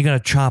 and you're going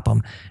to chop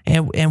them.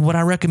 And what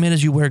I recommend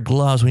is you wear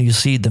gloves when you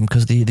seed them,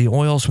 because the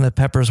oils from the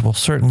peppers will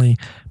certainly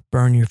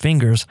burn your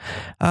fingers.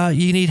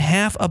 You need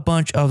half a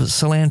bunch of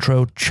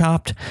cilantro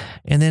chopped,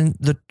 and then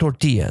the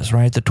tortillas,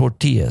 right? The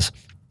tortillas.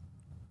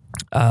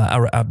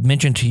 I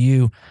mentioned to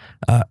you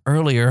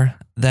earlier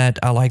that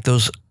I like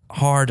those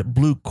hard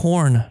blue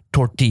corn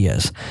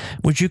tortillas,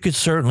 which you could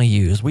certainly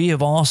use. We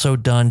have also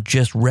done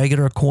just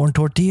regular corn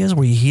tortillas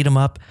where you heat them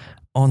up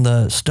on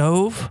the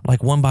stove,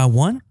 like 1 by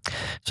 1.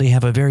 So you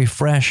have a very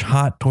fresh,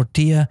 hot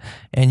tortilla,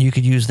 and you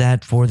could use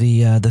that for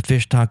the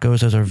fish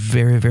tacos. Those are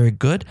very, very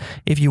good.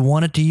 If you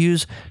wanted to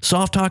use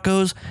soft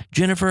tacos,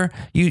 Jennifer,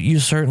 you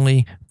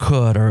certainly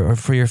could, or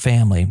for your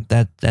family.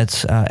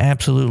 That's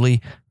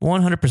absolutely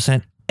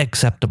 100%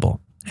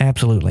 acceptable.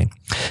 Absolutely.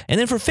 And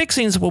then for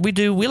fixings, what we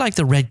do, we like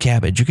the red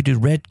cabbage. You could do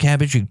red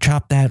cabbage. You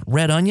chop that.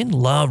 Red onion,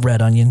 love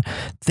red onion.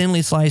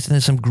 Thinly sliced, and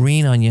then some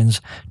green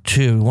onions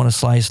too. You want to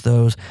slice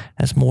those.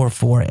 That's more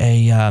for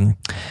a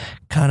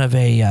kind of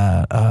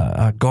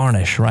a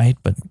garnish, right?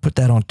 But put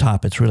that on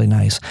top. It's really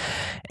nice.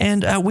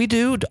 And we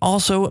do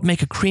also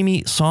make a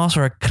creamy sauce,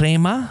 or a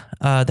crema,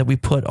 that we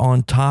put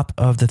on top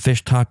of the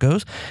fish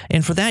tacos.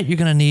 And for that, you're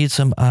going to need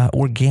some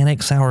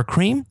organic sour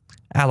cream.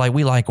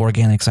 We like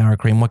organic sour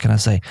cream. What can I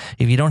say?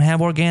 If you don't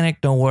have organic,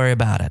 don't worry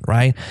about it,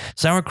 right?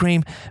 Sour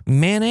cream,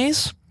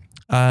 mayonnaise,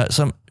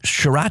 some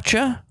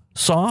sriracha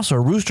sauce,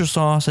 or rooster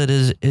sauce,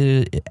 as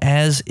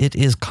it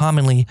is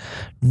commonly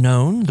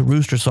known, the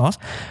rooster sauce,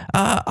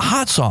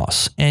 hot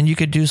sauce. And you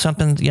could do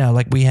something,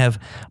 like we have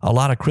a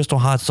lot of Crystal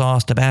hot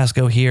sauce,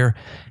 Tabasco here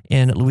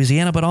in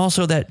Louisiana, but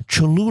also that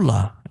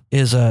Cholula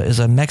is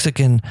a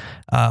Mexican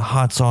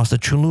hot sauce. The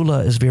Cholula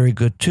is very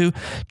good too.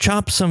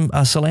 Chop some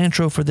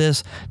cilantro for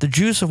this, the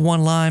juice of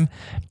 1 lime,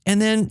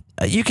 and then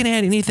you can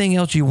add anything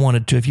else you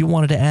wanted to. If you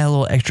wanted to add a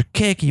little extra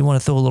kick, you want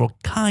to throw a little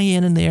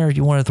cayenne in there, if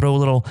you want to throw a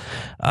little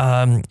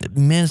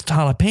minced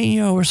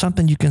jalapeno or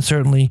something, you can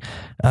certainly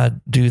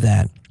do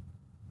that.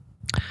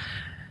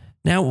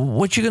 Now,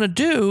 what you're going to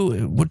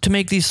do to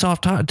make these fish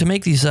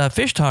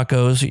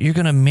tacos, you're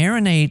going to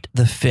marinate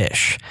the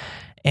fish.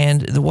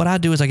 And what I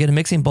do is I get a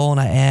mixing bowl, and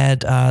I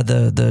add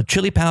the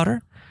chili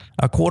powder,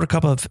 a 1/4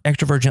 cup of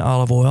extra virgin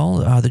olive oil,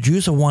 the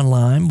juice of 1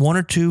 lime, 1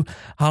 or 2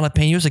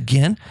 jalapenos.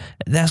 Again,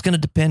 that's going to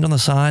depend on the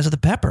size of the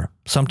pepper.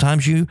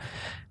 Sometimes you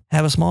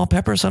have a small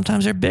pepper,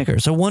 sometimes they're bigger.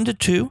 So 1 to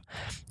 2,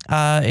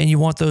 and you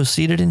want those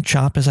seeded and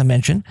chopped, as I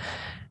mentioned.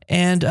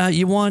 And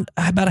you want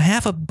about a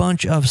half a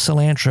bunch of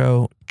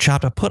cilantro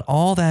chopped. I put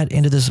all that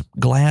into this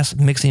glass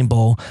mixing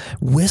bowl.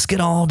 Whisk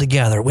it all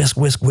together. Whisk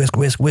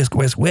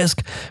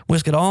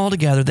it all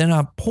together. Then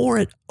I pour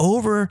it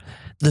over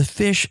the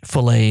fish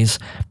fillets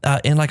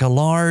in like a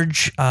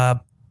large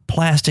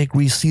plastic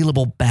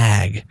resealable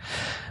bag.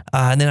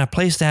 And then I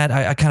place that.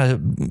 I kind of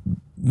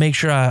make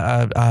sure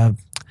I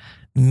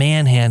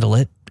manhandle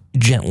it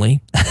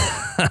gently.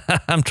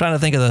 I'm trying to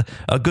think of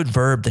a good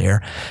verb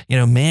there.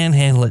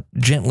 Manhandle it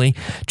gently,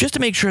 just to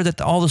make sure that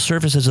all the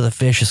surfaces of the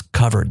fish is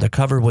covered. They're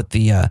covered with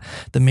the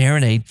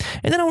marinade,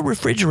 and then I'll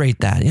refrigerate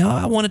that.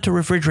 I want it to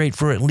refrigerate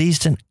for at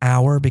least an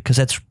hour, because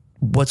that's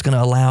what's going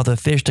to allow the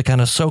fish to kind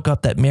of soak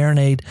up that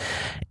marinade,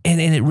 and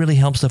it really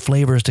helps the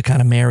flavors to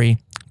kind of marry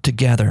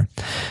together.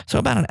 So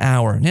about an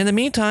hour. And in the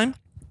meantime,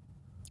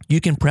 you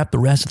can prep the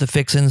rest of the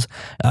fixings.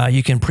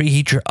 You can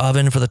preheat your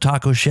oven for the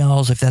taco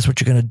shells if that's what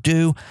you're going to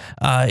do.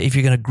 If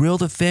you're going to grill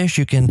the fish,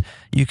 you can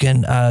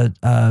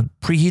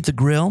preheat the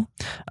grill.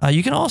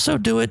 You can also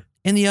do it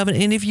in the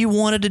oven, and if you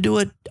wanted to do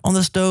it on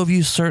the stove,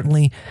 you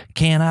certainly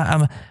can.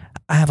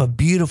 I have a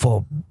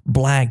beautiful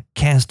black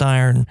cast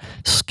iron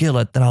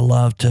skillet that I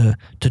love to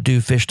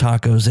do fish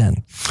tacos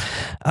in.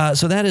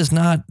 So that is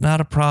not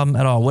a problem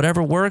at all.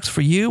 Whatever works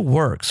for you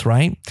works,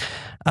 right?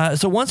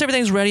 So once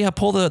everything's ready, I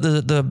pull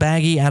the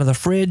baggie out of the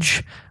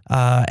fridge,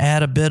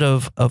 add a bit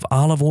of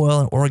olive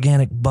oil and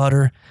organic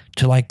butter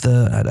to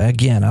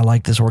I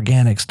like this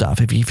organic stuff.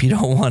 If you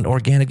don't want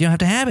organic, you don't have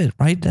to have it,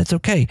 right? That's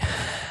okay.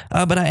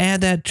 But I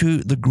add that to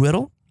the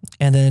griddle,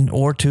 and then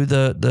or to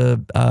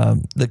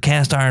the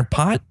cast iron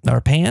pot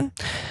or pan,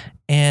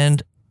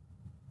 and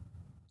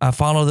I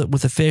follow that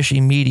with the fish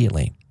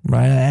immediately.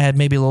 Right, I add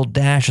maybe a little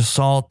dash of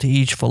salt to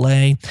each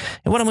fillet,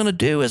 and what I'm going to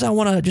do is I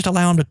want to just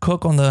allow them to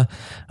cook on the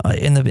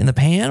in the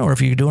pan, or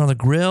if you're doing it on the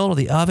grill or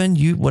the oven,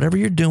 whatever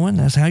you're doing,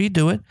 that's how you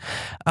do it.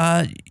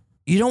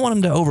 You don't want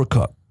them to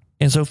overcook,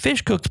 and so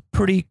fish cooks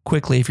pretty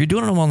quickly. If you're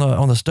doing them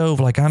on the stove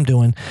like I'm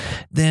doing,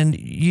 then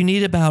you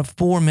need about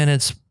 4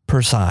 minutes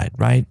per side,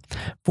 right?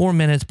 4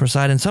 minutes per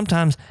side, and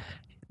sometimes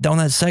on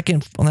that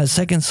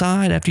second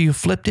side, after you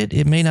flipped it,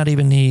 it may not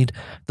even need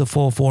the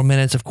full 4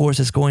 minutes. Of course,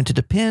 it's going to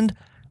depend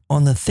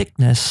on the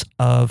thickness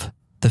of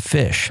the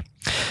fish.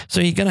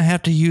 So you're going to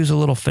have to use a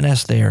little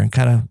finesse there and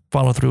kind of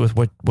follow through with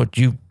what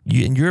you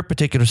in your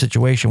particular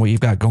situation, what you've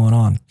got going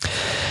on.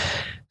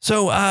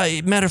 So,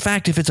 matter of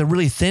fact, if it's a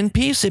really thin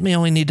piece, it may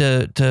only need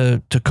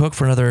to cook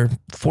for another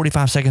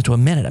 45 seconds to a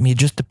minute. I mean, it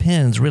just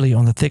depends really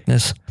on the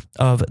thickness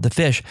of the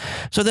fish.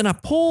 So then I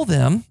pull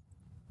them,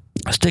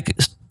 stick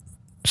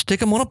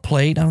them on a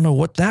plate. I don't know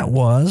what that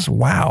was.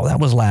 Wow, that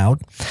was loud.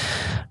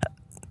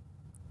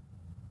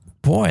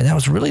 Boy, that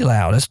was really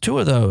loud. That's 2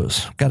 of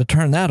those. Got to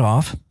turn that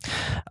off.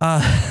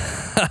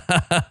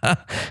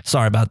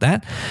 Sorry about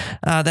that.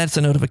 That's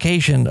a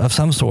notification of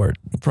some sort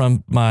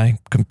from my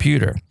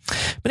computer.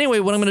 But anyway,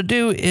 what I'm going to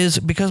do is,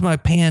 because my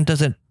pan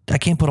I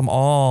can't put them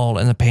all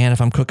in the pan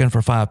if I'm cooking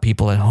for 5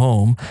 people at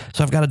home.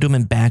 So I've got to do them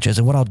in batches.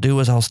 And what I'll do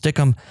is I'll stick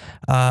them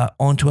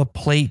onto a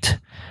plate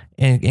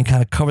and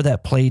kind of cover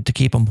that plate to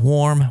keep them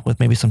warm with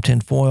maybe some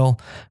tin foil.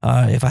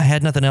 If I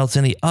had nothing else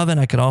in the oven,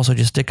 I could also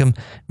just stick them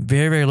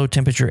very, very low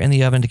temperature in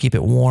the oven to keep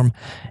it warm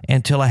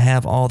until I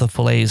have all the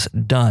fillets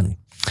done.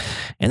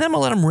 And then I'm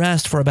going to let them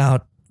rest for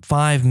about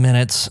 5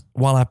 minutes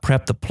while I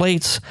prep the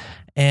plates.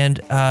 And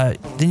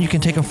then you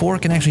can take a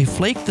fork and actually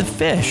flake the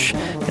fish.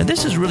 Now,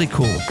 this is really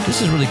cool.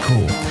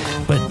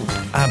 But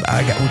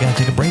we got to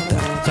take a break, though.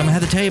 So I'm going to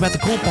have to tell you about the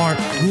cool part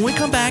when we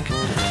come back.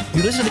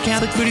 You listen to the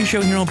Catholic Foodie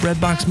Show here on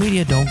Breadbox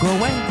Media. Don't go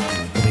away.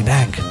 We'll be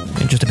back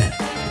in just a minute.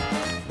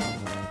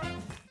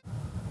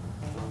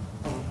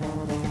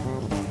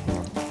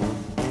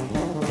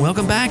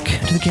 Welcome back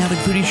to the Catholic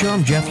Foodie Show.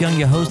 I'm Jeff Young,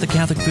 your host, the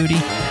Catholic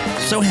Foodie.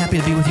 So happy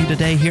to be with you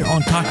today here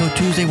on Taco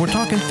Tuesday. We're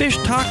talking fish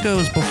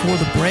tacos before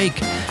the break.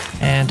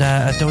 And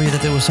I told you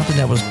that there was something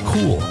that was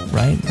cool,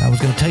 right? I was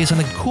going to tell you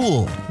something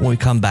cool when we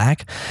come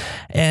back.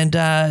 And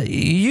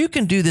you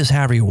can do this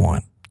however you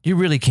want. You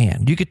really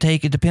can. You could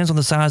take, it depends on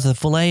the size of the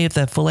fillet. If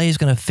that fillet is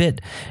going to fit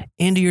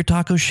into your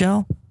taco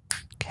shell,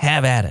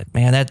 have at it,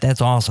 man.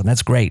 That's awesome.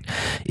 That's great.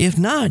 If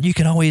not, you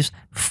can always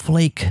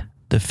flake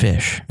the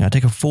fish. Now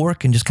take a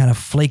fork and just kind of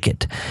flake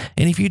it.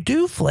 And if you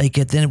do flake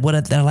it, then what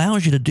that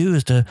allows you to do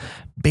is to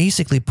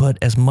basically put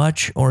as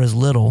much or as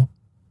little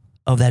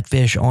of that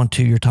fish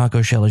onto your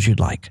taco shell as you'd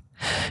like.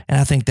 And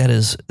I think that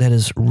is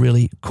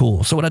really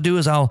cool. So what I do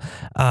is I'll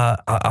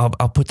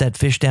put that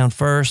fish down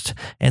first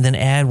and then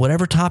add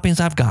whatever toppings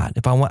I've got.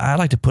 If I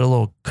like to put a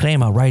little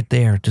crema right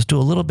there. Just do a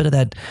little bit of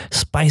that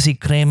spicy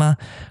crema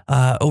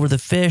over the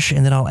fish,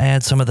 and then I'll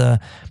add some of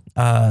the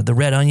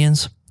red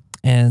onions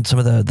and some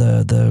of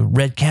the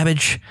red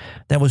cabbage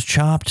that was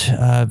chopped,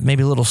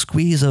 maybe a little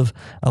squeeze of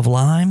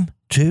lime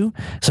too,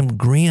 some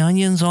green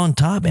onions on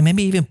top, and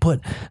maybe even put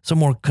some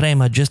more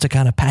crema just to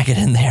kind of pack it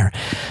in there.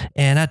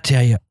 And I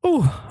tell you,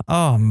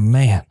 oh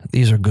man,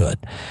 these are good.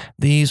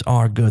 These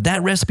are good.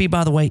 That recipe,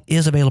 by the way,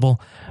 is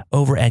available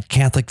over at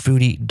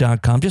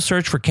CatholicFoodie.com. Just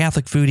search for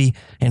Catholic Foodie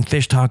and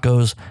fish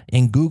tacos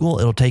in Google.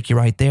 It'll take you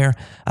right there.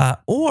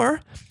 Or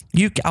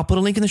I'll put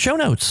a link in the show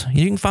notes.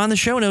 You can find the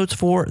show notes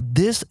for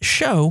this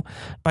show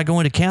by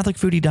going to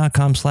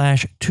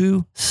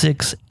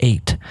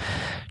CatholicFoodie.com/268.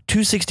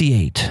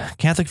 268.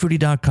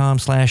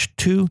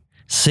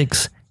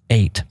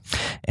 CatholicFoodie.com/268.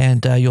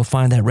 And you'll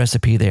find that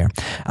recipe there.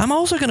 I'm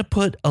also going to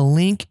put a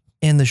link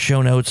in the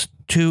show notes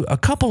to a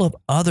couple of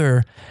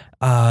other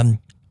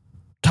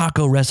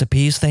taco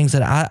recipes, things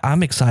that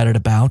I'm excited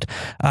about.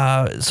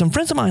 Some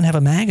friends of mine have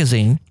a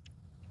magazine.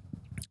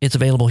 It's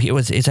available here.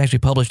 It's actually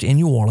published in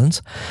New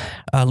Orleans.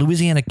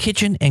 Louisiana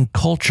Kitchen and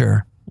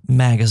Culture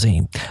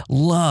magazine.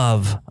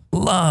 Love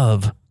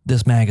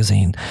this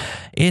magazine.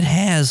 It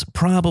has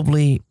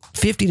probably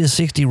 50 to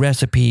 60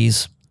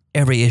 recipes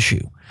every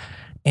issue.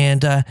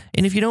 And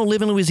if you don't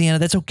live in Louisiana,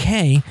 that's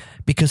okay,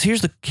 because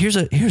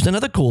here's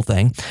another cool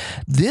thing.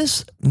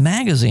 This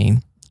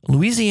magazine,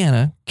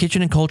 Louisiana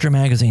Kitchen and Culture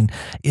magazine,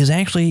 is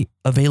actually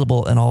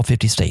available in all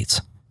 50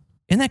 states.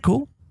 Isn't that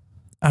cool?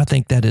 I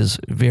think that is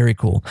very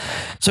cool.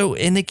 So,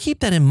 and they keep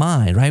that in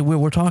mind, right?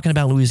 We're talking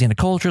about Louisiana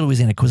culture,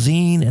 Louisiana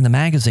cuisine in the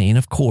magazine,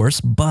 of course,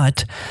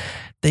 but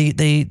they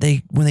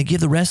when they give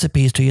the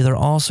recipes to you,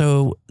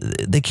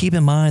 they keep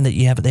in mind that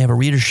they have a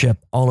readership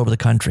all over the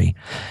country.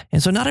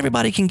 And so not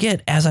everybody can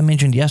get, as I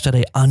mentioned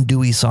yesterday,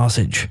 andouille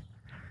sausage,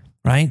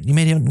 right? You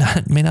may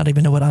not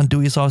even know what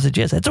andouille sausage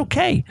is. That's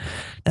okay.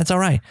 That's all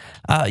right.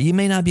 You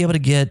may not be able to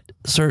get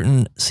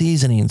certain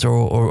seasonings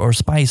or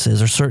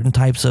spices or certain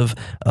types of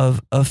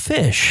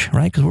fish,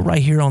 right? Because we're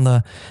right here on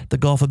the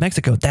Gulf of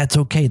Mexico. That's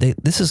okay.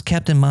 This is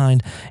kept in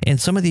mind. And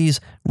some of these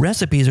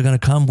recipes are going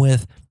to come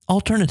with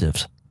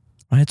alternatives,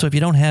 right? So if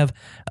you don't have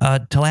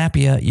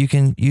tilapia, you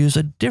can use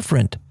a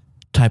different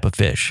type of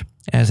fish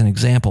as an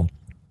example.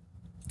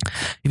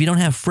 If you don't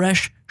have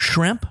fresh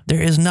shrimp,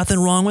 there is nothing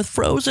wrong with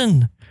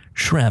frozen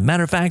shrimp.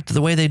 Matter of fact,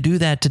 the way they do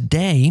that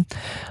today,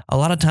 a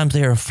lot of times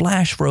they are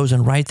flash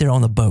frozen right there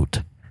on the boat.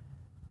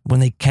 When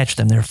they catch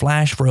them, they're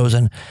flash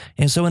frozen.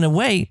 And so in a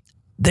way,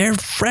 they're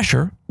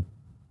fresher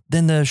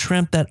than the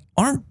shrimp that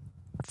aren't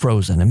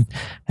frozen. And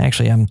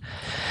actually,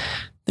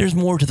 there's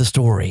more to the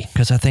story,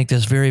 because I think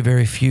there's very,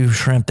 very few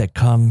shrimp that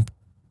come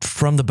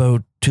from the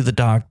boat to the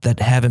dock that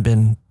haven't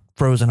been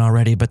frozen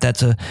already, but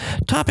that's a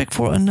topic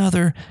for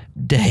another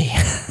day.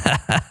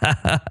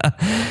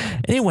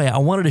 Anyway, I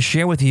wanted to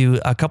share with you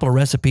a couple of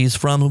recipes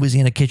from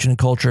Louisiana Kitchen and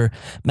Culture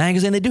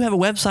magazine. They do have a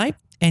website.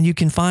 And you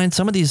can find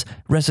some of these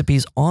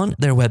recipes on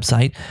their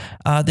website.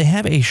 They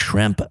have a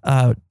shrimp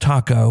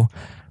taco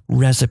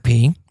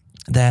recipe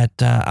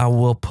that I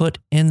will put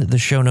in the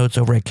show notes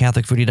over at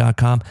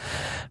CatholicFoodie.com.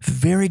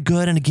 Very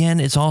good. And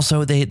again, it's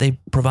also, they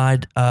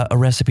provide a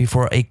recipe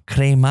for a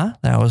crema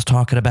that I was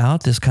talking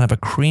about, this kind of a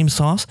cream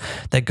sauce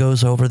that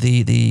goes over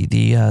the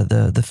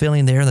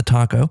filling there in the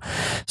taco.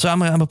 So I'm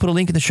going to put a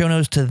link in the show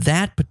notes to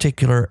that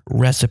particular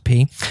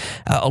recipe,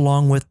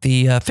 along with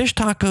the fish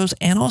tacos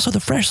and also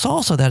the fresh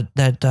salsa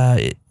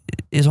that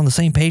is on the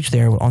same page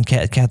there on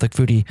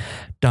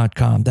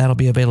CatholicFoodie.com. That'll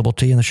be available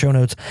to you in the show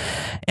notes.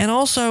 And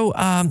also,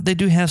 they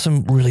do have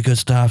some really good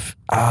stuff.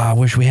 I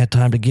wish we had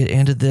time to get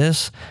into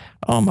this.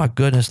 Oh my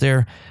goodness,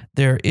 their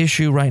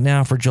issue right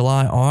now for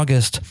July,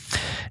 August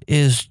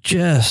is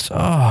just,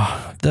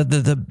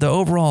 the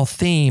overall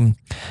theme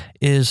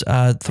is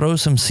throw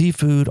some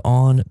seafood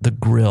on the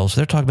grill. So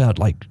they're talking about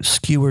like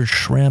skewered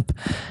shrimp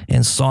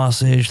and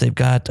sausage. They've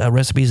got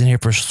recipes in here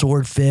for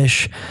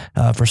swordfish,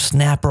 for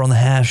snapper on the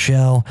half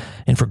shell,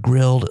 and for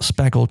grilled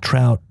speckled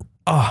trout.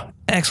 Oh,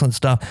 excellent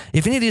stuff.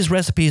 If any of these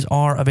recipes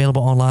are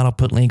available online, I'll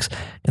put links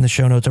in the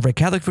show notes over at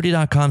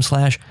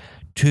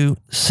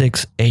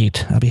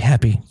CatholicFoodie.com/268. I'll be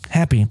happy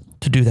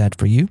to do that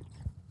for you.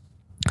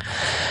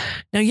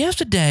 Now,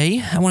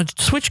 yesterday, I want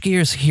to switch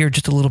gears here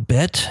just a little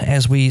bit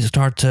as we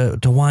start to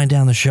wind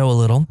down the show a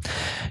little.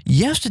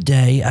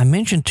 Yesterday, I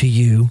mentioned to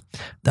you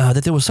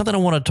that there was something I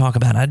wanted to talk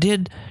about. I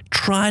did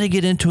try to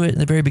get into it in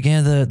the very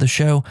beginning of the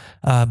show,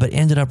 but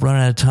ended up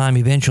running out of time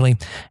eventually.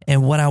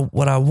 And what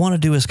I want to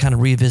do is kind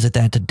of revisit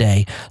that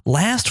today.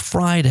 Last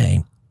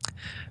Friday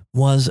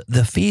was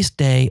the feast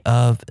day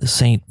of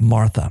St.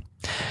 Martha.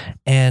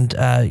 And,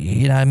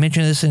 I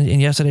mentioned this in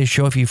yesterday's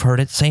show, if you've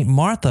heard it. St.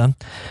 Martha,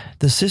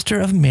 the sister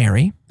of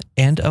Mary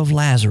and of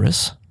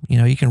Lazarus.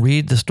 You can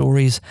read the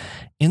stories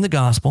in the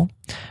gospel.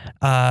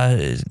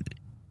 And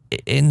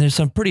there's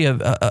some pretty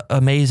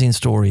amazing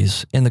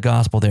stories in the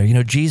gospel there.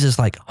 Jesus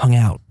hung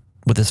out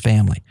with his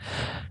family,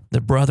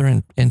 the brother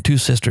and two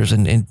sisters.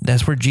 And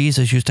that's where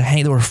Jesus used to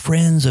hang. They were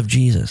friends of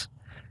Jesus,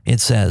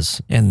 it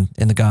says in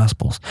the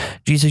gospels.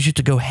 Jesus used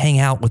to go hang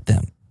out with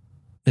them.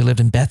 They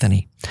lived in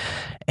Bethany.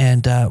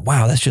 And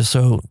wow, that's just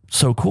so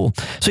cool.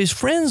 So he's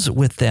friends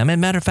with them. And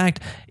matter of fact,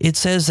 it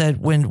says that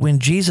when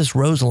Jesus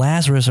rose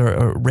Lazarus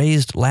or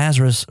raised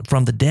Lazarus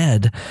from the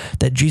dead,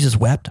 that Jesus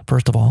wept,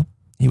 first of all.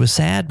 He was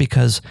sad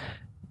because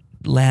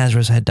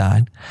Lazarus had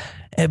died.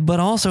 But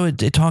also it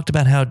talked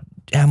about how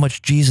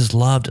much Jesus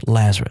loved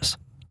Lazarus.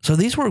 So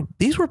these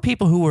were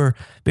people who were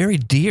very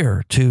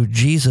dear to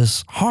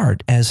Jesus'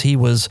 heart as he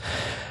was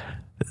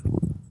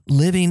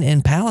living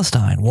in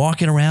Palestine,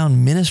 walking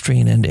around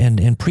ministering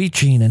and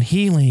preaching and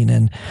healing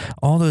and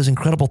all those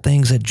incredible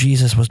things that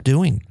Jesus was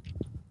doing.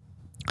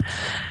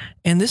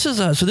 And this is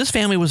so this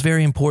family was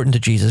very important to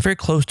Jesus, very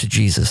close to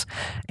Jesus.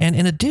 And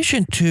in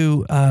addition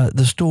to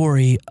the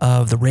story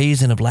of the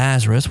raising of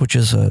Lazarus, which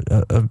is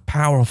a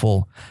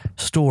powerful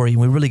story,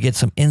 we really get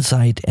some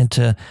insight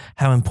into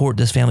how important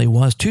this family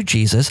was to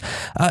Jesus.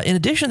 In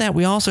addition to that,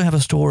 we also have a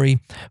story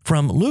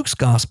from Luke's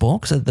gospel,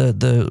 because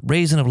the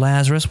raising of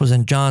Lazarus was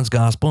in John's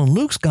gospel. In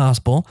Luke's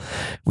gospel,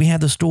 we have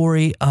the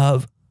story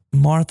of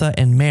Martha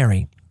and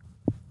Mary.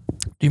 Do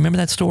you remember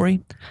that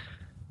story?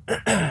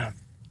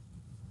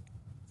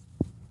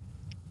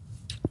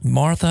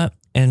 Martha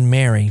and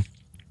Mary,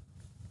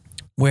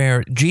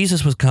 where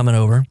Jesus was coming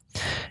over.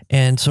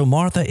 And so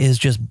Martha is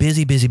just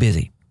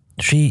busy.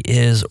 She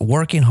is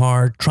working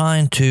hard,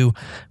 trying to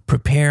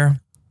prepare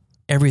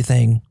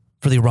everything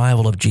for the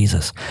arrival of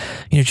Jesus.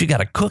 She got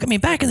to cook. I mean,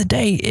 back in the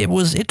day, it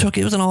was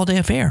an all-day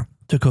affair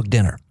to cook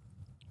dinner.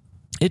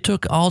 It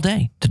took all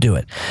day to do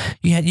it.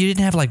 You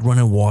didn't have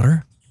running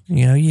water.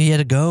 You had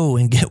to go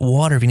and get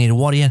water if you needed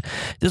water.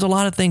 There's a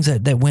lot of things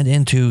that went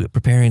into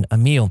preparing a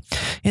meal.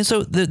 And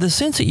so the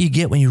sense that you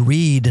get when you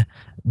read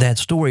that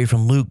story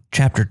from Luke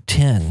chapter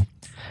 10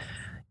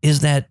 is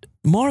that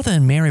Martha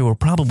and Mary were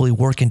probably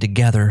working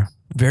together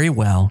very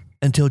well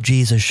until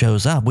Jesus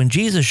shows up. When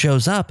Jesus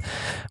shows up,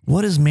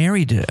 what does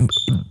Mary do?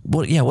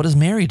 What does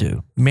Mary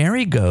do?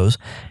 Mary goes,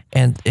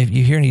 and if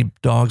you hear any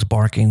dogs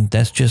barking,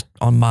 that's just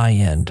on my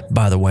end,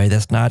 by the way.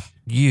 That's not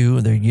you.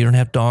 You don't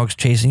have dogs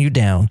chasing you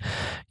down.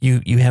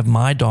 You have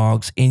my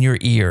dogs in your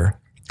ear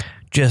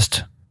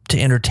just to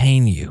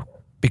entertain you,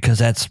 because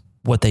that's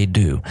what they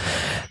do.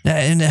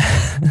 And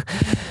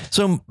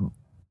so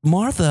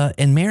Martha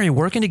and Mary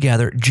working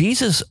together,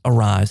 Jesus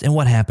arrives, and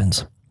what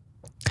happens?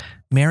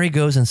 Mary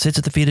goes and sits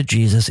at the feet of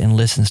Jesus and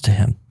listens to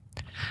him.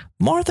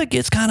 Martha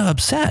gets kind of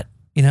upset.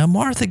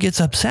 Martha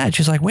gets upset.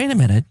 She's like, wait a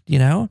minute,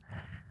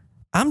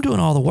 I'm doing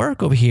all the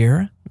work over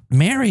here.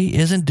 Mary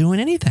isn't doing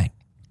anything.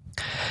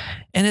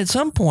 And at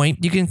some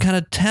point, you can kind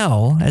of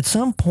tell,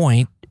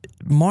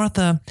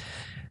 Martha,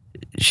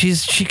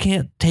 she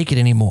can't take it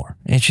anymore.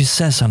 And she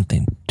says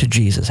something to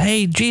Jesus.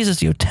 Hey,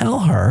 Jesus, tell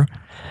her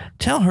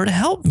to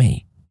help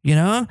me.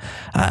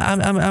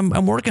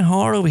 I'm working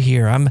hard over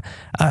here.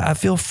 I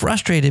feel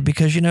frustrated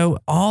because,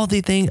 all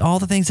the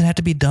things that have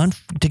to be done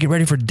to get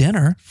ready for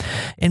dinner,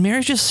 and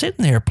Mary's just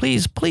sitting there.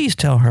 Please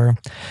tell her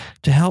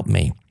to help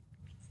me.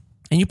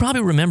 And you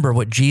probably remember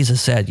what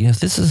Jesus said.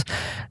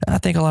 I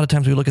think a lot of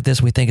times we look at this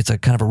and we think it's a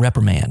kind of a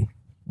reprimand,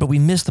 but we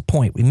miss the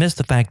point. We miss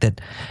the fact that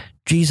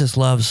Jesus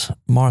loves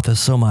Martha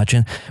so much.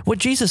 And what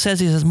Jesus says,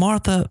 he says,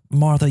 Martha,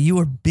 Martha, you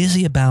are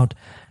busy about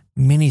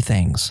many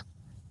things,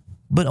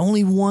 but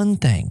only one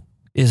thing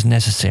is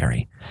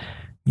necessary.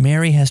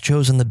 Mary has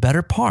chosen the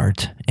better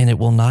part, and it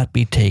will not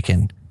be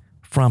taken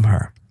from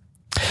her.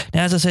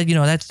 Now, as I said,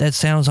 that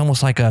sounds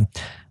almost like a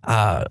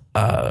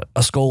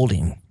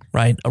scolding,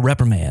 right? A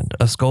reprimand,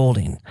 a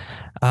scolding.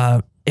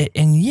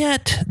 And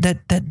yet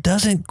that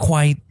doesn't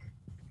quite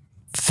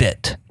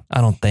fit,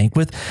 I don't think,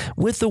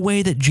 with the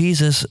way that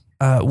Jesus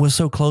was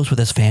so close with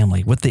his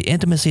family, with the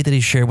intimacy that he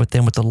shared with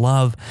them, with the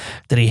love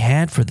that he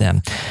had for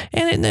them.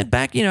 And then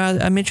back,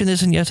 I mentioned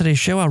this in yesterday's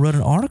show. I wrote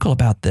an article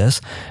about this.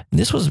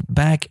 This was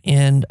back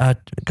in, I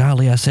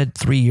said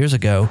 3 years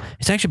ago.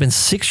 It's actually been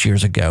 6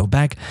 years ago.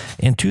 Back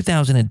in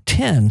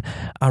 2010,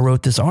 I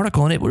wrote this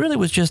article, and it really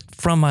was just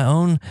from my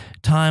own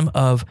time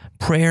of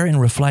prayer and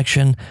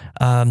reflection,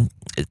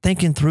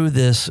 thinking through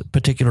this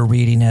particular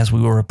reading as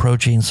we were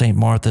approaching St.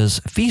 Martha's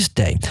feast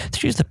day.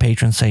 She's the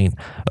patron saint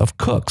of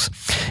cooks.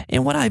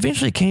 And what I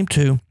eventually came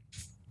to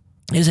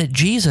is that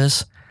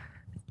Jesus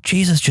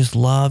just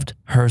loved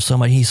her so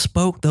much. He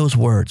spoke those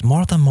words,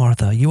 Martha,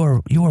 Martha, you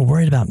are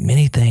worried about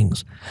many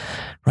things,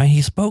 right?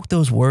 He spoke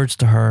those words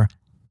to her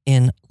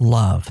in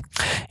love.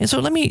 And so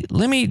let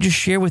me just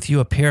share with you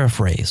a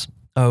paraphrase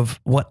of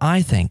what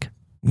I think,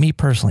 me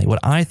personally, what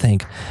I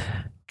think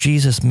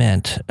Jesus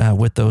meant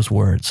with those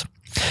words.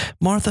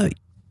 Martha,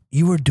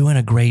 you are doing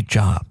a great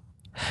job.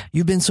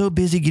 You've been so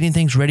busy getting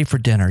things ready for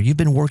dinner. You've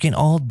been working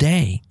all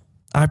day.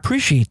 I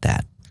appreciate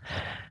that.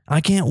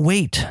 I can't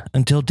wait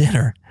until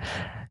dinner.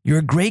 You're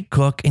a great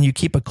cook and you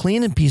keep a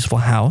clean and peaceful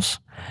house,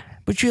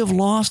 but you have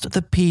lost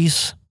the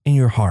peace in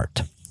your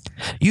heart.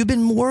 You've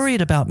been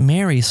worried about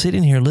Mary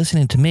sitting here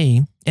listening to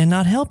me and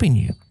not helping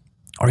you.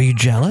 Are you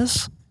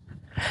jealous?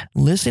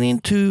 Listening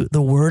to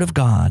the Word of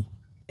God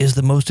is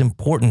the most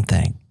important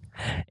thing,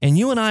 and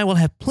you and I will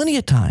have plenty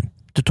of time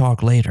to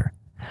talk later.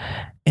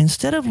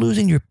 Instead of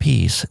losing your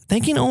peace,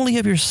 thinking only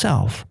of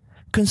yourself,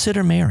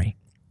 consider Mary.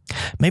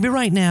 Maybe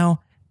right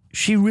now,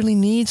 she really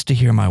needs to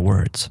hear my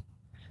words.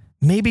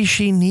 Maybe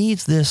she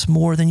needs this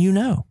more than you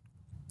know.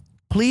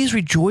 Please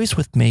rejoice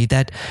with me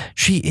that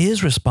she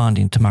is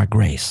responding to my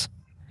grace.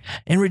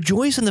 And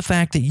rejoice in the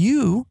fact that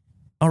you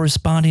are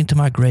responding to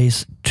my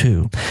grace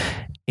too,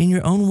 in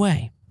your own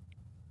way,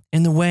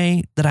 in the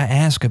way that I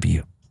ask of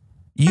you.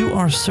 You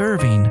are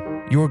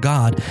serving your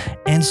God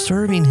and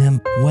serving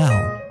him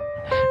well.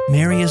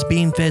 Mary is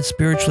being fed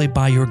spiritually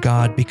by your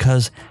God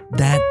because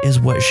that is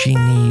what she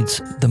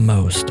needs the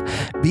most.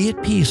 Be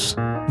at peace,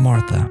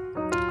 Martha.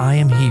 I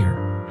am here,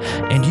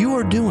 and you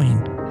are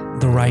doing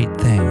the right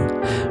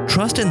thing.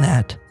 Trust in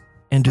that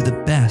and do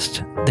the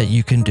best that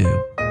you can do.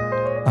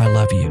 I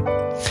love you.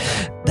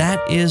 That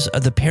is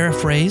the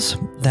paraphrase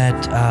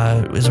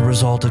that is a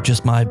result of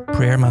just my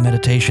prayer, my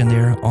meditation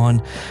there on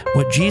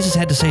what Jesus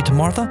had to say to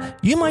Martha.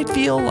 You might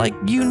feel like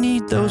you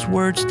need those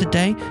words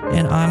today,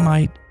 and I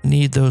might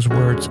need those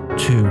words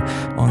too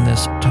on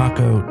this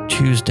Taco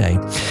Tuesday.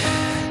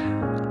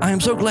 I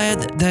am so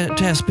glad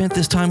to have spent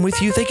this time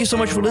with you. Thank you so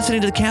much for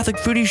listening to the Catholic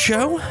Foodie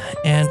Show,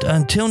 and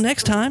until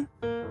next time,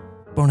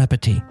 bon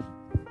appetit.